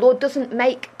 The Lord doesn't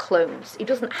make clones. He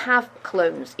doesn't have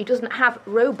clones. He doesn't have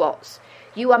robots.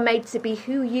 You are made to be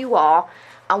who you are,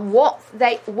 and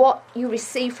what you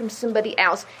receive from somebody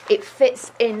else, it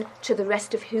fits into the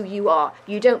rest of who you are.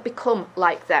 You don't become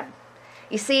like them.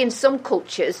 You see, in some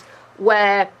cultures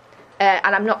where,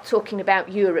 and I'm not talking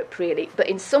about Europe really, but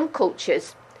in some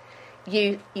cultures,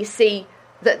 you see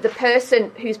that the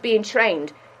person who's being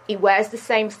trained, he wears the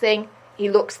same thing, he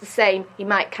looks the same, he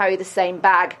might carry the same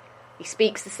bag, he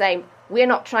speaks the same. We're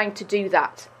not trying to do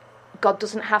that. God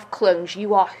doesn't have clones.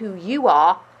 You are who you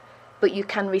are, but you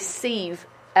can receive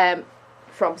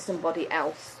from somebody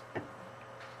else.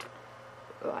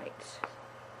 Right.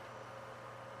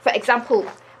 For example,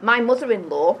 my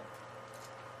mother-in-law,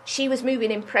 she was moving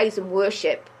in praise and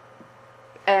worship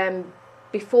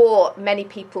before many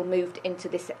people moved into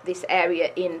this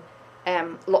area in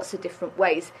lots of different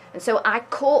ways. And so I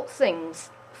caught things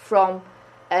from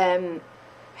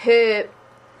her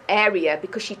area,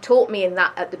 because she taught me in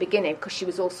that at the beginning, because she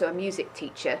was also a music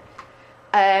teacher.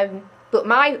 But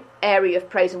my area of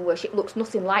praise and worship looks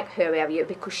nothing like her area,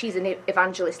 because she's an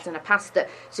evangelist and a pastor.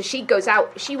 So she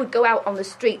would go out on the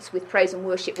streets with praise and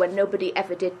worship when nobody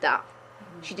ever did that.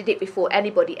 She did it before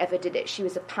anybody ever did it. She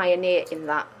was a pioneer in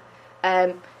that.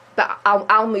 But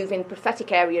I'll move in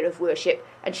prophetic area of worship,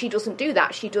 and she doesn't do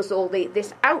that. She does all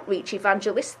this outreach,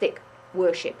 evangelistic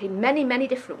worship in many, many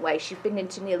different ways. She's been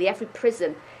into nearly every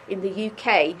prison in the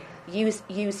UK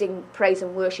using praise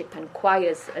and worship and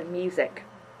choirs and music.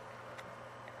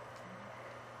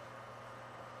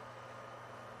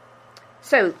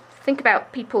 So think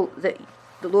about people that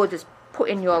the Lord has put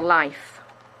in your life.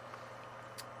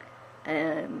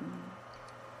 And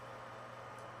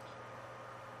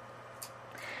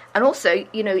also,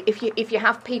 you know, if you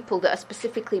have people that are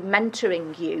specifically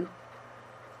mentoring you,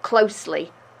 closely,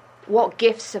 what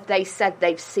gifts have they said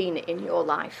they've seen in your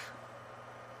life?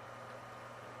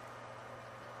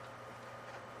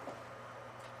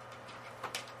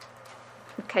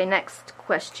 Okay, next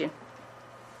question.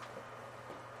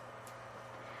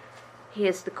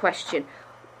 Here's the question.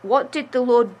 What did the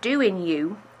Lord do in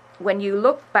you when you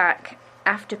look back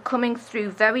after coming through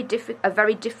a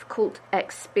very difficult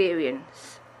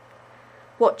experience?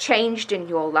 What changed in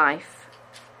your life?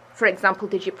 For example,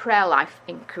 did your prayer life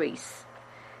increase?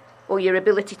 Or your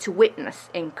ability to witness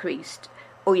increased?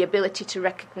 Or your ability to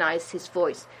recognize his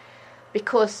voice?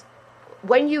 Because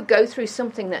when you go through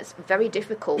something that's very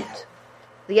difficult,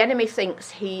 the enemy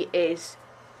thinks he is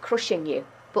crushing you.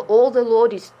 But all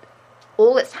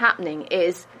that's happening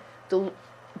is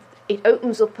it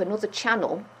opens up another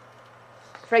channel.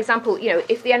 For example,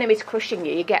 if the enemy's crushing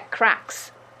you, you get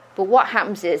cracks. But what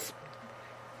happens is,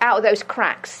 out of those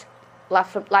cracks,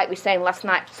 like we were saying last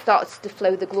night, starts to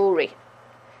flow the glory.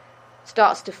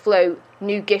 Starts to flow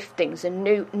new giftings and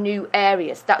new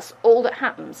areas. That's all that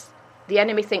happens. The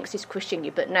enemy thinks he's crushing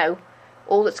you, but no.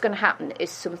 All that's going to happen is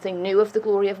something new of the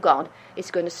glory of God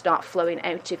is going to start flowing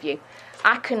out of you.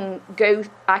 I can go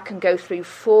through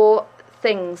 4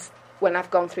 things when I've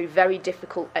gone through very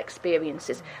difficult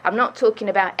experiences. I'm not talking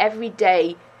about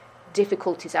everyday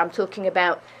difficulties. I'm talking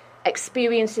about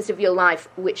experiences of your life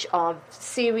which are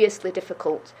seriously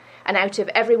difficult. And out of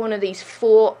every one of these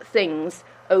 4 things,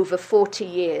 over 40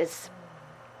 years.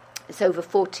 It's over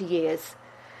 40 years.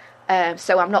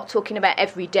 So I'm not talking about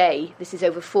every day. This is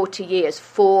over 40 years.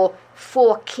 Four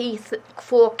key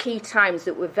times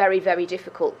that were very, very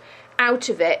difficult. Out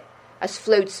of it has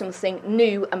flowed something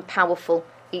new and powerful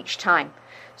each time.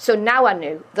 So now I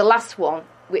knew. The last one,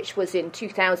 which was in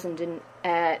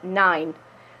 2009,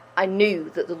 I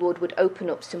knew that the Lord would open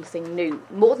up something new,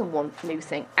 more than one new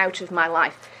thing, out of my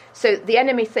life. So the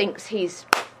enemy thinks he's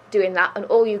doing that, and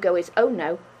all you go is, oh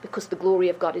no, because the glory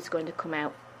of God is going to come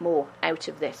out more out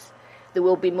of this. There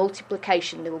will be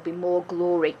multiplication, there will be more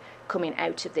glory coming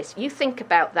out of this. You think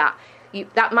about that.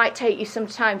 That might take you some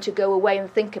time to go away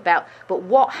and think about, but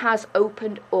what has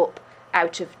opened up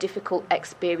out of difficult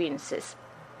experiences?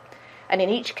 And in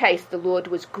each case, the Lord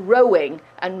was growing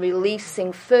and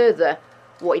releasing further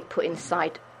what he'd put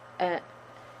inside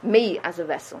me as a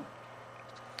vessel.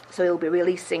 So he'll be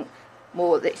releasing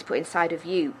more that he's put inside of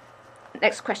you.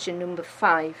 Next question, number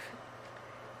 5.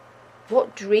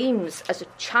 What dreams as a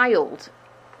child?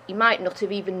 You might not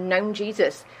have even known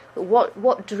Jesus, but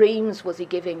what dreams was he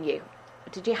giving you?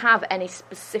 Did you have any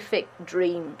specific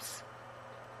dreams?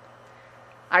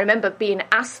 I remember being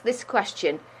asked this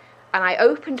question, and I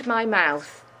opened my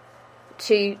mouth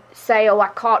to say, I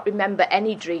can't remember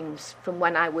any dreams from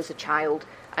when I was a child.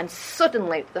 And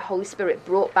suddenly the Holy Spirit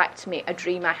brought back to me a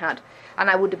dream I had. And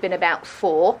I would have been about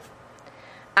 4.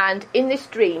 And in this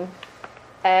dream,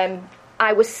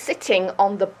 I was sitting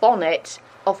on the bonnet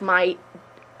of my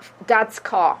dad's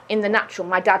car in the natural.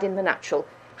 My dad in the natural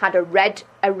had a red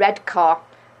car.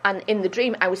 And in the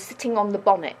dream, I was sitting on the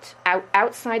bonnet,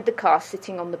 outside the car,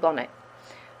 sitting on the bonnet.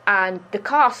 And the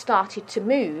car started to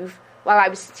move while I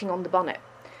was sitting on the bonnet.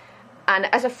 And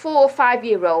as a 4 or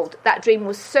 5-year-old, that dream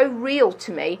was so real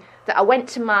to me that I went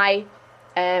to my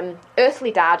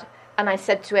earthly dad and I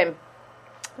said to him,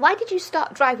 why did you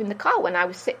start driving the car when I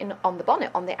was sitting on the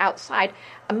bonnet on the outside?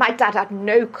 And my dad had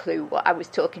no clue what I was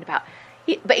talking about.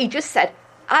 But he just said,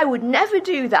 I would never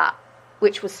do that,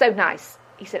 which was so nice.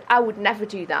 He said, I would never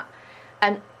do that.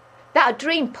 And that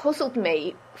dream puzzled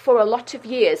me for a lot of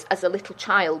years as a little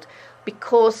child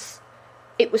because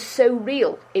it was so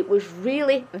real. It was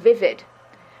really vivid.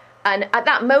 And at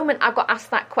that moment, I got asked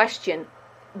that question,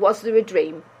 was there a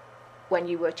dream when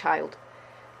you were a child?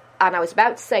 And I was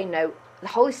about to say no. The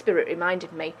Holy Spirit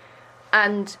reminded me.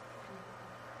 And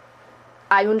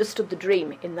I understood the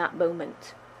dream in that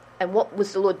moment. And what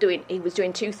was the Lord doing? He was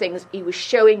doing 2 things. He was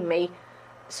showing me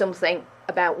something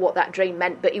about what that dream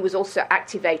meant, but he was also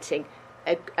activating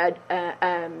a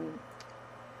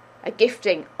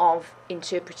gifting of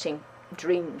interpreting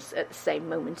dreams at the same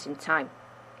moment in time.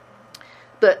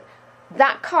 But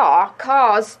that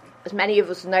cars, as many of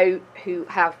us know who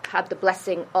have had the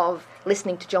blessing of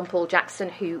listening to John Paul Jackson,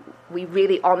 who we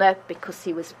really honour because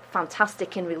he was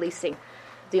fantastic in releasing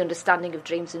the understanding of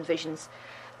dreams and visions.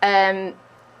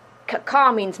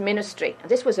 Car means ministry, and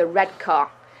this was a red car.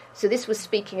 So this was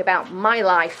speaking about my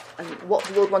life and what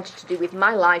the Lord wanted to do with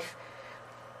my life.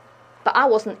 But I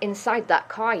wasn't inside that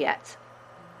car yet.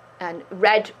 And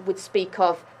red would speak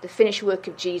of the finished work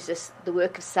of Jesus, the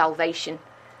work of salvation.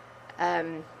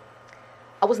 I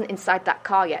wasn't inside that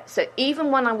car yet. So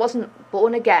even when I wasn't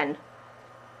born again,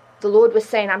 the Lord was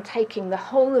saying, I'm taking the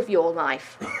whole of your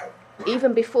life,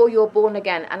 even before you're born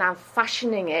again, and I'm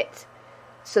fashioning it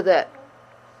so that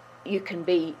you can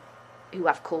be who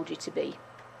I've called you to be.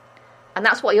 And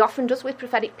that's what he often does with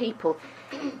prophetic people.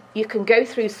 You can go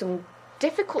through some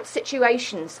difficult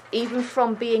situations, even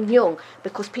from being young,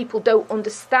 because people don't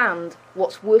understand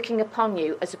what's working upon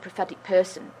you as a prophetic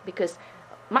person. Because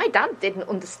my dad didn't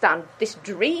understand this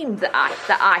dream that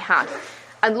I had.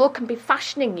 And the Lord can be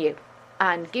fashioning you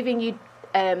and giving you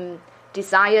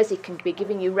desires. He can be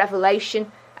giving you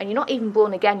revelation. And you're not even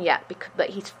born again yet,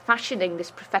 but he's fashioning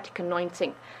this prophetic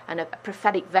anointing and a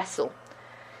prophetic vessel.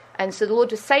 And so the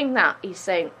Lord is saying that. He's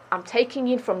saying, I'm taking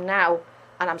you from now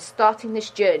and I'm starting this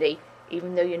journey,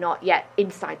 even though you're not yet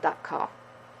inside that car.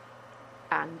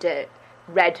 And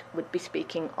Red would be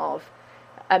speaking of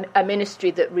a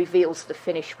ministry that reveals the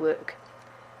finished work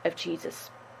of Jesus.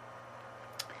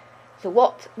 So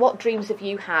what dreams have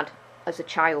you had as a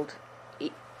child,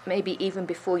 maybe even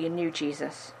before you knew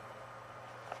Jesus?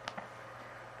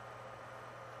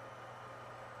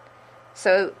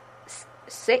 So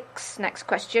 6, next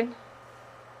question.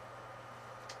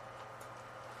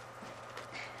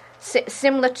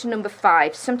 Similar to number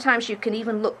 5, sometimes you can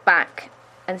even look back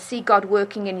and see God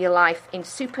working in your life in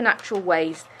supernatural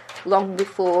ways long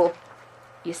before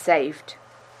you're saved.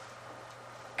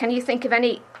 Can you think of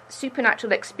any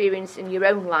supernatural experience in your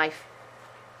own life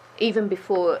even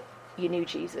before you knew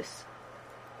Jesus?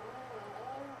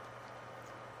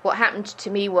 What happened to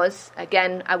me was,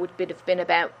 again, I would have been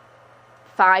about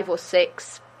 5 or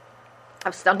 6. I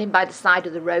was standing by the side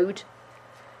of the road,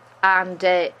 and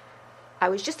I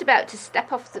was just about to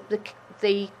step off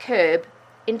the curb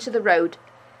into the road,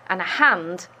 and a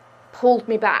hand pulled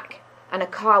me back, and a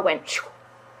car went shoo.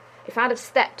 If I'd have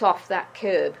stepped off that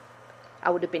curb, I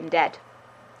would have been dead,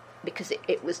 because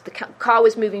it was the car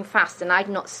was moving fast, and I'd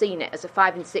not seen it as a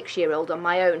 5 and 6 year old on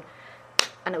my own,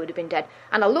 and I would have been dead.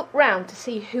 And I looked round to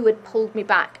see who had pulled me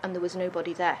back, and there was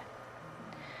nobody there.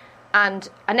 And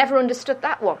I never understood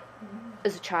that one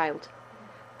as a child.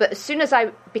 But as soon as I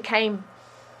became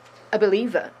a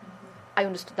believer, I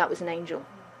understood that was an angel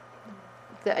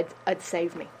that had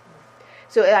saved me.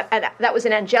 So that was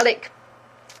an angelic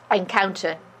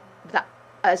encounter that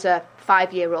as a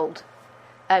 5-year-old.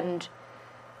 And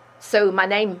so my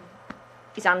name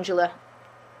is Angela.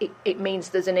 It means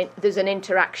there's an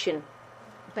interaction,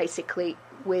 basically,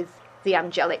 with the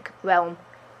angelic realm,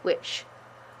 which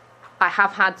I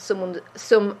have had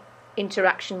some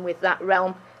interaction with that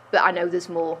realm, but I know there's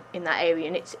more in that area,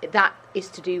 and that is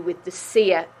to do with the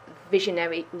seer,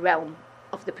 visionary realm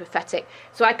of the prophetic.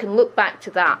 So I can look back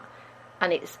to that,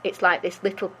 and it's like this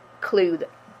little clue that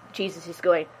Jesus is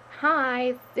going,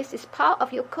 hi, this is part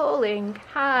of your calling,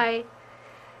 hi.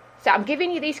 So I'm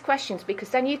giving you these questions because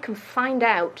then you can find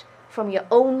out from your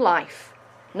own life,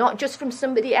 not just from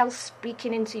somebody else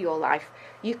speaking into your life.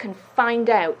 You can find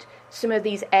out some of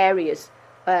these areas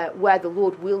where the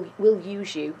Lord will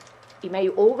use you. He may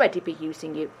already be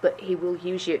using you, but he will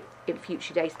use you in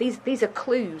future days. These are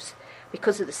clues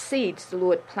because of the seeds the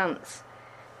Lord plants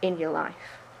in your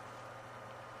life.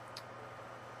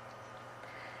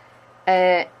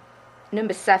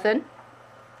 Number 7.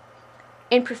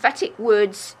 In prophetic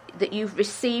words that you've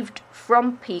received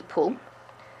from people,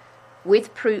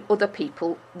 with other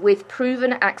people, with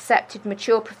proven, accepted,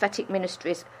 mature prophetic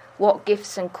ministries, what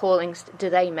gifts and callings do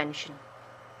they mention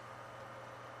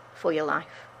for your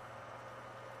life?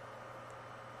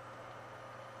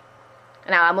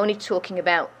 Now, I'm only talking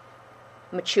about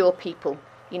mature people.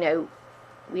 You know,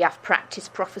 we have practice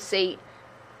prophecy,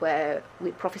 where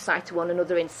we prophesy to one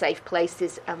another in safe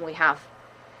places, and we have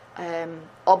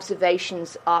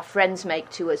observations our friends make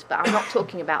to us. But I'm not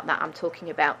talking about that. I'm talking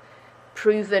about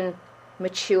proven,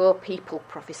 mature people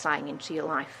prophesying into your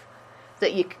life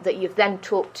that you've then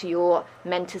talked to your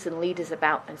mentors and leaders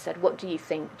about and said, what do you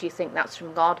think? Do you think that's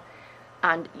from God?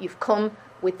 And you've come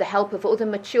with the help of other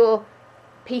mature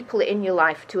people in your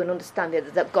life to an understanding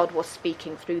that God was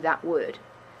speaking through that word.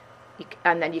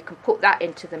 And then you can put that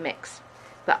into the mix.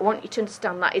 But I want you to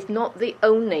understand that is not the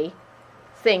only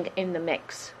thing in the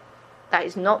mix. That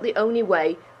is not the only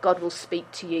way God will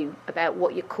speak to you about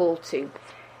what you're called to.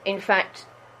 In fact,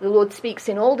 the Lord speaks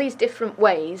in all these different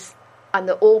ways, and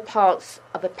they're all parts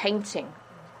of a painting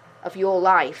of your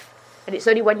life. And it's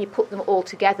only when you put them all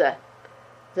together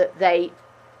that they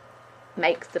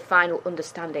make the final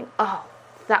understanding. Oh,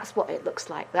 that's what it looks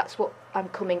like. That's what I'm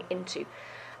coming into.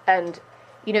 And,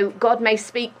 you know, God may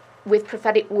speak with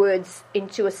prophetic words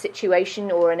into a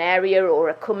situation or an area or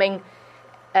a coming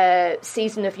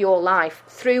season of your life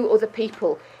through other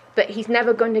people, but he's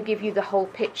never going to give you the whole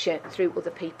picture through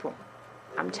other people.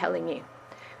 I'm telling you.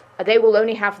 They will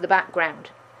only have the background.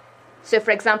 So,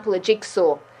 for example, a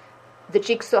jigsaw. The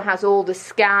jigsaw has all the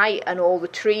sky and all the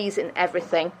trees and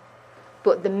everything,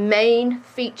 but the main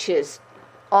features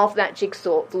of that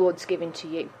jigsaw, the Lord's given to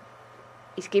you.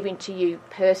 He's giving to you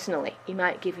personally. He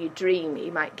might give you dream. He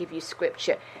might give you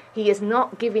scripture. He is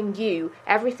not giving you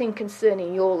everything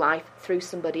concerning your life through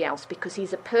somebody else, because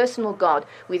he's a personal God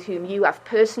with whom you have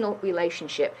personal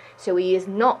relationship. So he is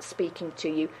not speaking to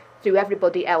you through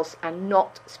everybody else and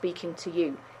not speaking to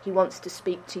you. He wants to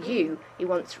speak to you. He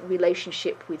wants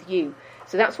relationship with you.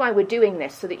 So that's why we're doing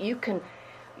this, so that you can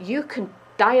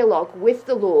dialogue with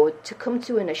the Lord to come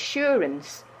to an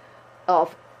assurance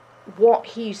of what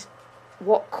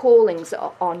callings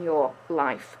are on your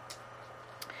life.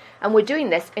 And we're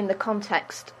doing this in the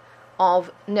context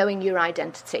of knowing your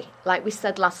identity. Like we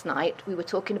said last night, we were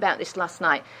talking about this last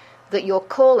night, that your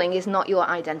calling is not your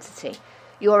identity.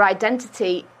 Your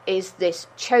identity is this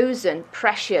chosen,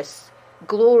 precious,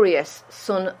 glorious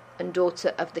son and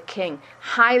daughter of the King,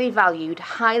 highly valued,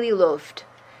 highly loved,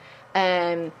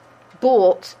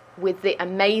 bought with the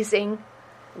amazing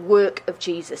work of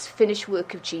Jesus, finished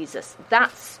work of Jesus.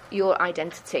 That's your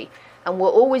identity. And we're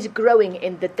always growing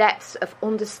in the depths of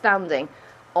understanding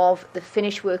of the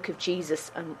finished work of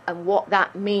Jesus and what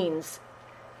that means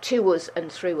to us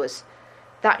and through us.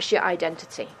 That's your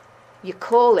identity. Your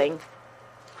calling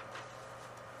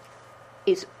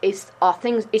is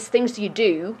things you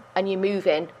do and you move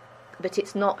in, but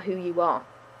it's not who you are.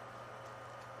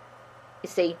 You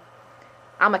see,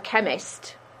 I'm a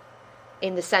chemist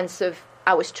in the sense of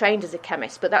I was trained as a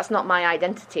chemist, but that's not my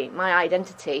identity. My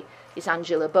identity is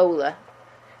Angela Bowler,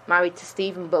 married to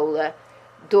Stephen Bowler,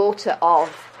 daughter of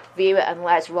Vera and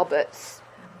Les Roberts,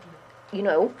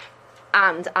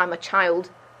 and I'm a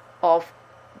child of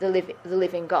the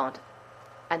living God.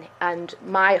 And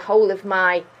my whole of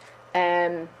my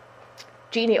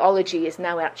genealogy is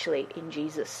now actually in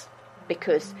Jesus,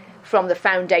 because from the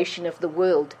foundation of the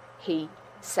world, he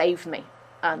saved me,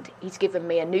 and he's given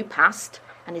me a new past,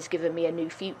 and he's given me a new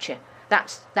future.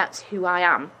 That's who I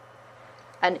am.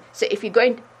 And so if you're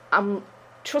going, I'm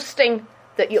trusting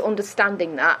that you're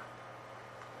understanding that,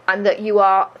 and that you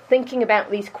are thinking about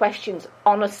these questions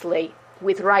honestly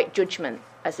with right judgment,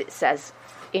 as it says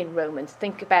in Romans.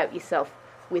 Think about yourself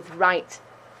with right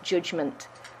judgment.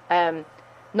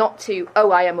 Not to,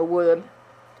 I am a worm,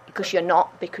 because you're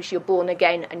not, because you're born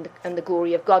again and the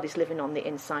glory of God is living on the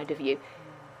inside of you.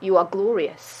 You are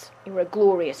glorious. You're a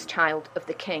glorious child of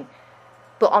the King.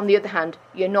 But on the other hand,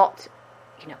 you're not,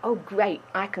 great,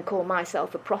 I can call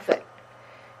myself a prophet.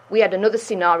 We had another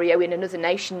scenario in another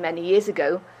nation many years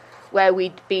ago where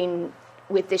we'd been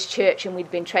with this church and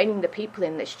we'd been training the people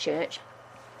in this church.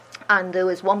 And there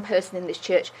was one person in this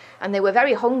church, and they were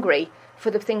very hungry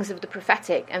for the things of the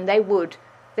prophetic, and they would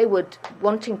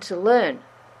wanting to learn.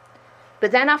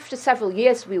 But then after several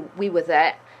years we were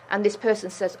there, and this person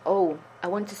says, I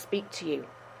want to speak to you.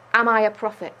 Am I a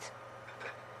prophet?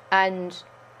 And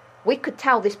we could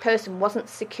tell this person wasn't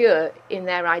secure in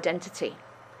their identity.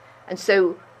 And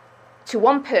so to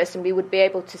one person we would be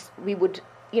able to,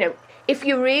 if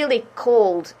you're really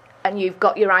called and you've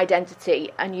got your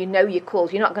identity and you know you're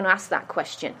called, you're not going to ask that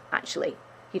question, actually.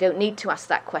 You don't need to ask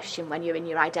that question when you're in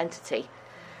your identity.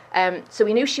 So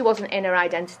we knew she wasn't in her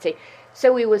identity.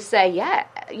 So we would say,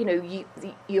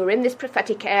 you're in this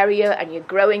prophetic area and you're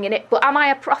growing in it, but am I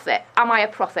a prophet? Am I a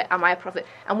prophet? Am I a prophet?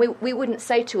 And we wouldn't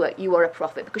say to her, you are a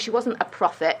prophet, because she wasn't a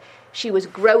prophet. She was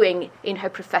growing in her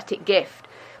prophetic gift.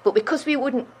 But because we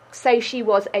wouldn't say she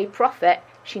was a prophet,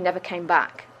 she never came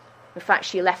back. In fact,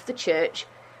 she left the church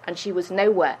and she was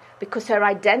nowhere, because her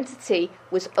identity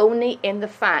was only in the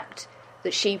fact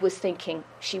that she was thinking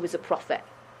she was a prophet.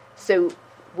 So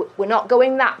we're not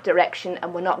going that direction,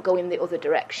 and we're not going the other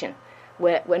direction.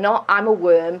 We're not, I'm a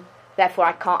worm, therefore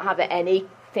I can't have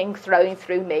anything throwing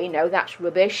through me. No, that's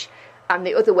rubbish. And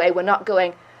the other way, we're not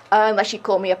going, unless you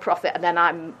call me a prophet, and then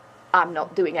I'm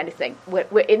not doing anything.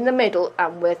 We're in the middle,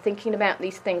 and we're thinking about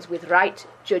these things with right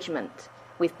judgment,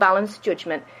 with balanced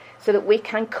judgment, so that we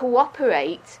can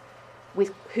cooperate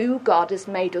with who God has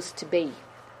made us to be.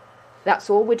 That's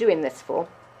all we're doing this for.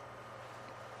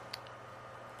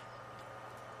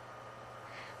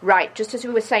 Right, just as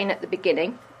we were saying at the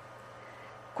beginning,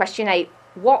 question 8,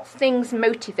 what things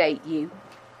motivate you?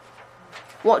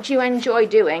 What do you enjoy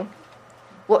doing?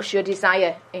 What's your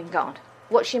desire in God?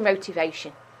 What's your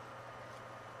motivation?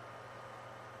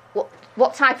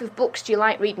 What type of books do you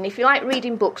like reading? If you like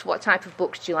reading books, what type of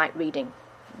books do you like reading?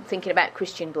 I'm thinking about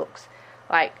Christian books.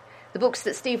 Like the books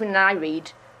that Stephen and I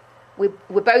read, we're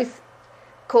both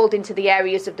called into the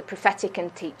areas of the prophetic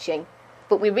and teaching,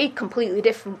 but we read completely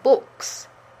different books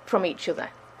from each other.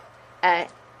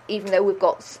 even though we've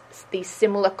got these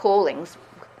similar callings,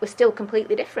 we're still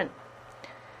completely different.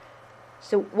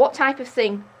 So what type of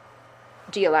thing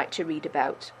do you like to read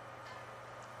about?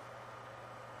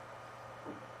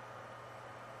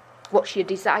 What's your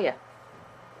desire?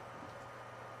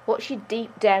 What's your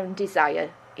deep down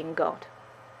desire in God?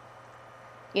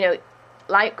 You know,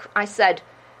 like I said,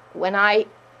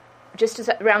 just as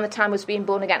around the time I was being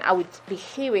born again, I would be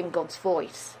hearing God's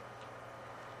voice.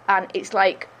 And it's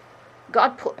like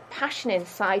God put a passion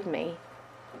inside me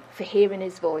for hearing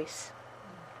his voice.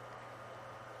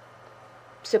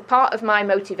 So part of my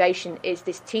motivation is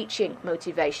this teaching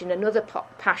motivation. Another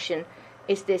passion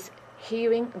is this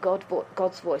hearing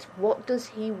God's voice. What does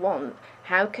he want?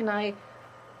 How can I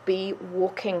be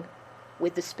walking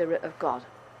with the Spirit of God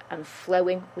and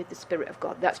flowing with the Spirit of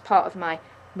God? That's part of my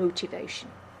motivation.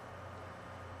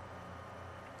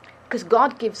 Because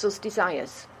God gives us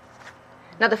desires.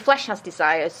 Now the flesh has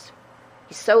desires,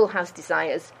 your soul has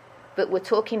desires, but we're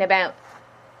talking about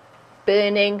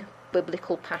burning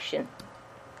biblical passion.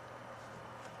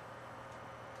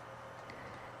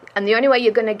 And the only way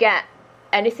you're going to get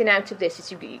anything out of this is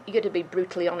you've got to be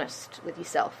brutally honest with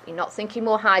yourself. You're not thinking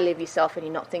more highly of yourself, and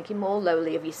you're not thinking more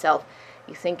lowly of yourself.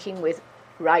 You're thinking with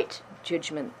right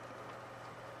judgment.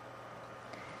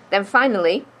 Then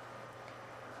finally,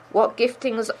 what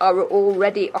giftings are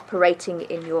already operating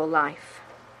in your life?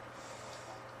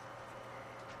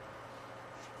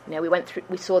 You know,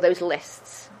 we saw those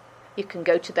lists. You can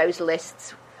go to those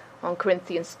lists. 1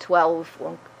 Corinthians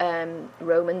 12,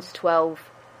 Romans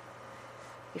 12,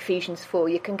 Ephesians 4.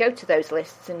 You can go to those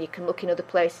lists and you can look in other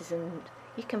places and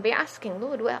you can be asking,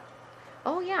 Lord, well,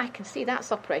 oh yeah, I can see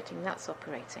that's operating.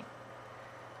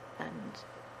 And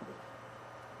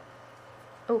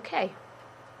okay.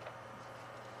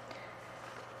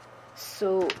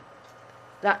 So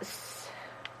that's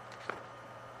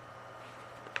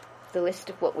the list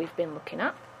of what we've been looking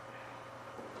at.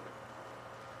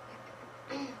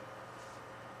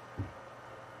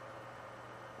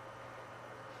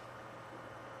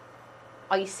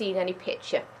 Are you seeing any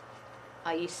picture?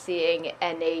 Are you seeing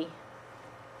any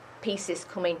pieces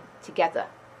coming together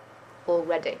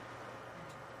already?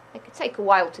 It could take a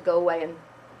while to go away and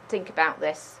think about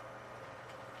this.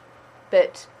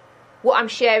 But what I'm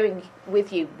sharing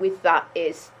with you with that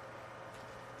is,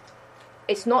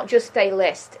 it's not just a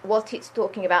list. What it's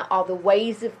talking about are the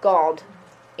ways of God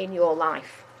in your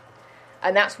life.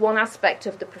 And that's one aspect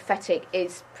of the prophetic,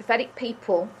 is prophetic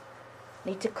people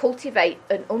need to cultivate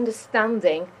an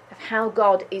understanding of how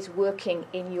God is working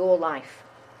in your life.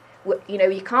 You know,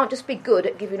 you can't just be good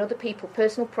at giving other people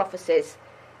personal prophecies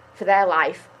for their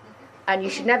life, and you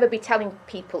should never be telling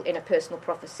people in a personal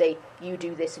prophecy, you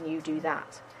do this and you do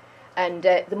that. And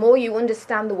the more you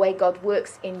understand the way God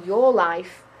works in your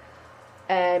life,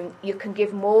 you can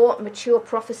give more mature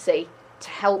prophecy to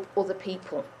help other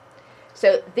people.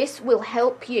 So this will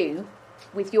help you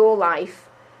with your life,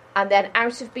 and then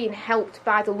out of being helped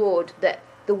by the Lord, that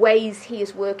the ways he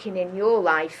is working in your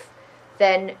life,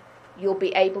 then you'll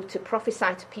be able to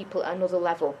prophesy to people at another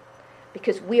level.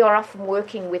 Because we are often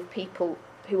working with people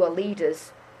who are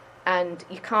leaders, and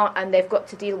they've got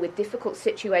to deal with difficult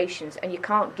situations, and you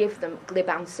can't give them glib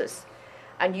answers.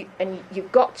 And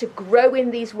you've got to grow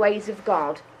in these ways of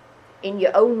God in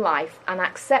your own life, and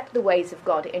accept the ways of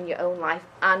God in your own life,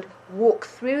 and walk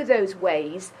through those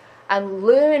ways and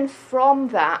learn from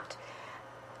that.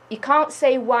 You can't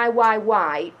say why,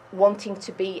 wanting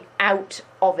to be out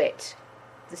of it,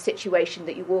 the situation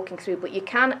that you're walking through, but you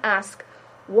can ask,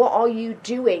 what are you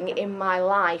doing in my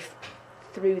life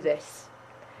through this?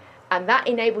 And that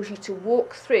enables you to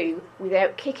walk through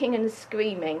without kicking and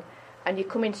screaming, and you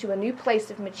come into a new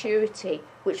place of maturity,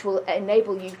 which will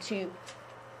enable you to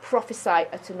prophesy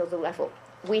at another level.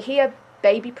 We hear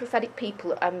baby prophetic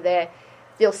people, and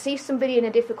they'll see somebody in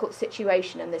a difficult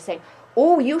situation, and they're saying,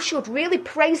 oh, you should really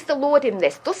praise the Lord in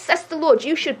this. Thus says the Lord,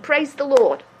 you should praise the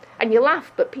Lord. And you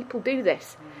laugh, but people do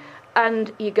this.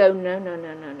 And you go,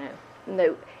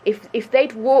 no. If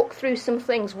they'd walked through some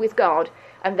things with God,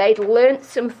 and they'd learnt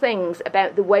some things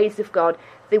about the ways of God,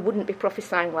 they wouldn't be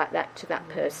prophesying like that to that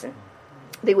person.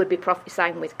 They would be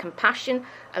prophesying with compassion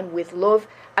and with love,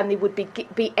 and they would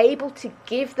be able to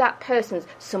give that person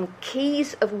some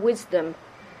keys of wisdom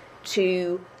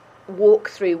to walk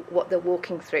through what they're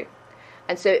walking through.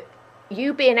 And so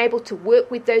you being able to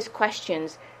work with those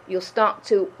questions, you'll start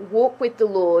to walk with the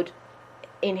Lord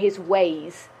in his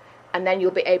ways, and then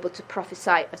you'll be able to prophesy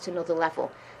at another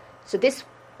level. So this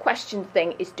question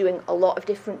thing is doing a lot of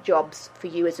different jobs for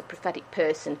you as a prophetic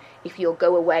person if you'll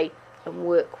go away and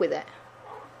work with it.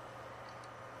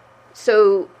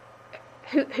 So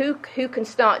who can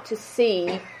start to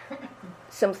see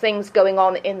some things going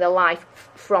on in their life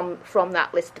from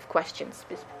that list of questions?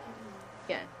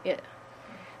 Yeah.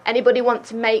 Anybody want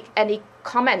to make any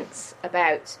comments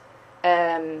about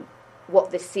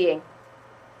what they're seeing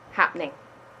happening?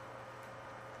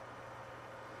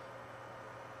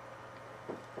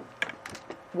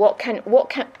 What can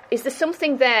is there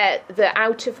something there that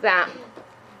out of that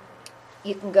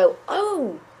you can go,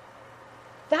 oh,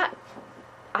 that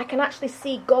I can actually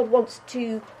see God wants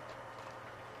to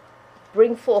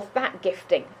bring forth that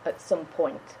gifting at some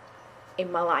point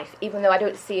in my life, even though I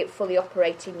don't see it fully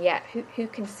operating yet. Who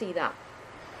can see that?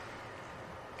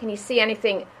 Can you see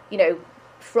anything,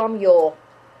 from your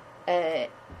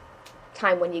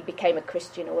time when you became a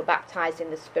Christian or were baptised in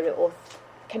the Spirit, or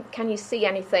can you see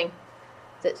anything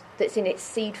that's in its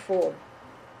seed form?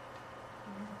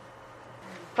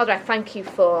 Father, I thank you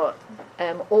for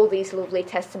all these lovely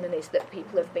testimonies that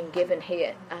people have been given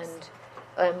here, and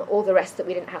all the rest that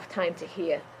we didn't have time to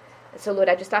hear. And so, Lord,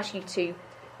 I just ask you to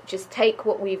just take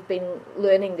what we've been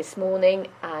learning this morning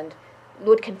and,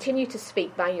 Lord, continue to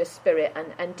speak by your Spirit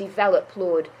and develop,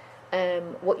 Lord,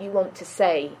 what you want to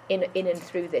say in and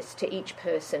through this to each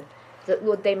person, that,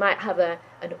 Lord, they might have an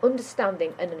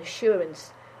understanding and an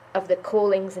assurance of the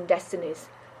callings and destinies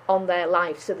on their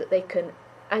life, so that they can,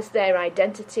 as their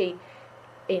identity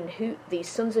in who these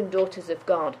sons and daughters of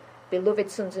God, beloved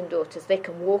sons and daughters, they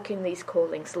can walk in these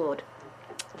callings, Lord,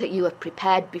 that you have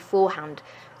prepared beforehand,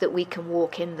 that we can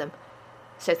walk in them.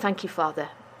 So thank you, Father,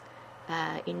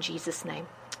 in Jesus' name.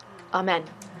 Amen.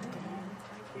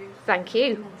 Thank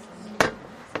you.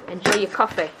 Enjoy your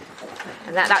coffee.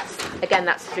 And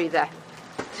that's through there.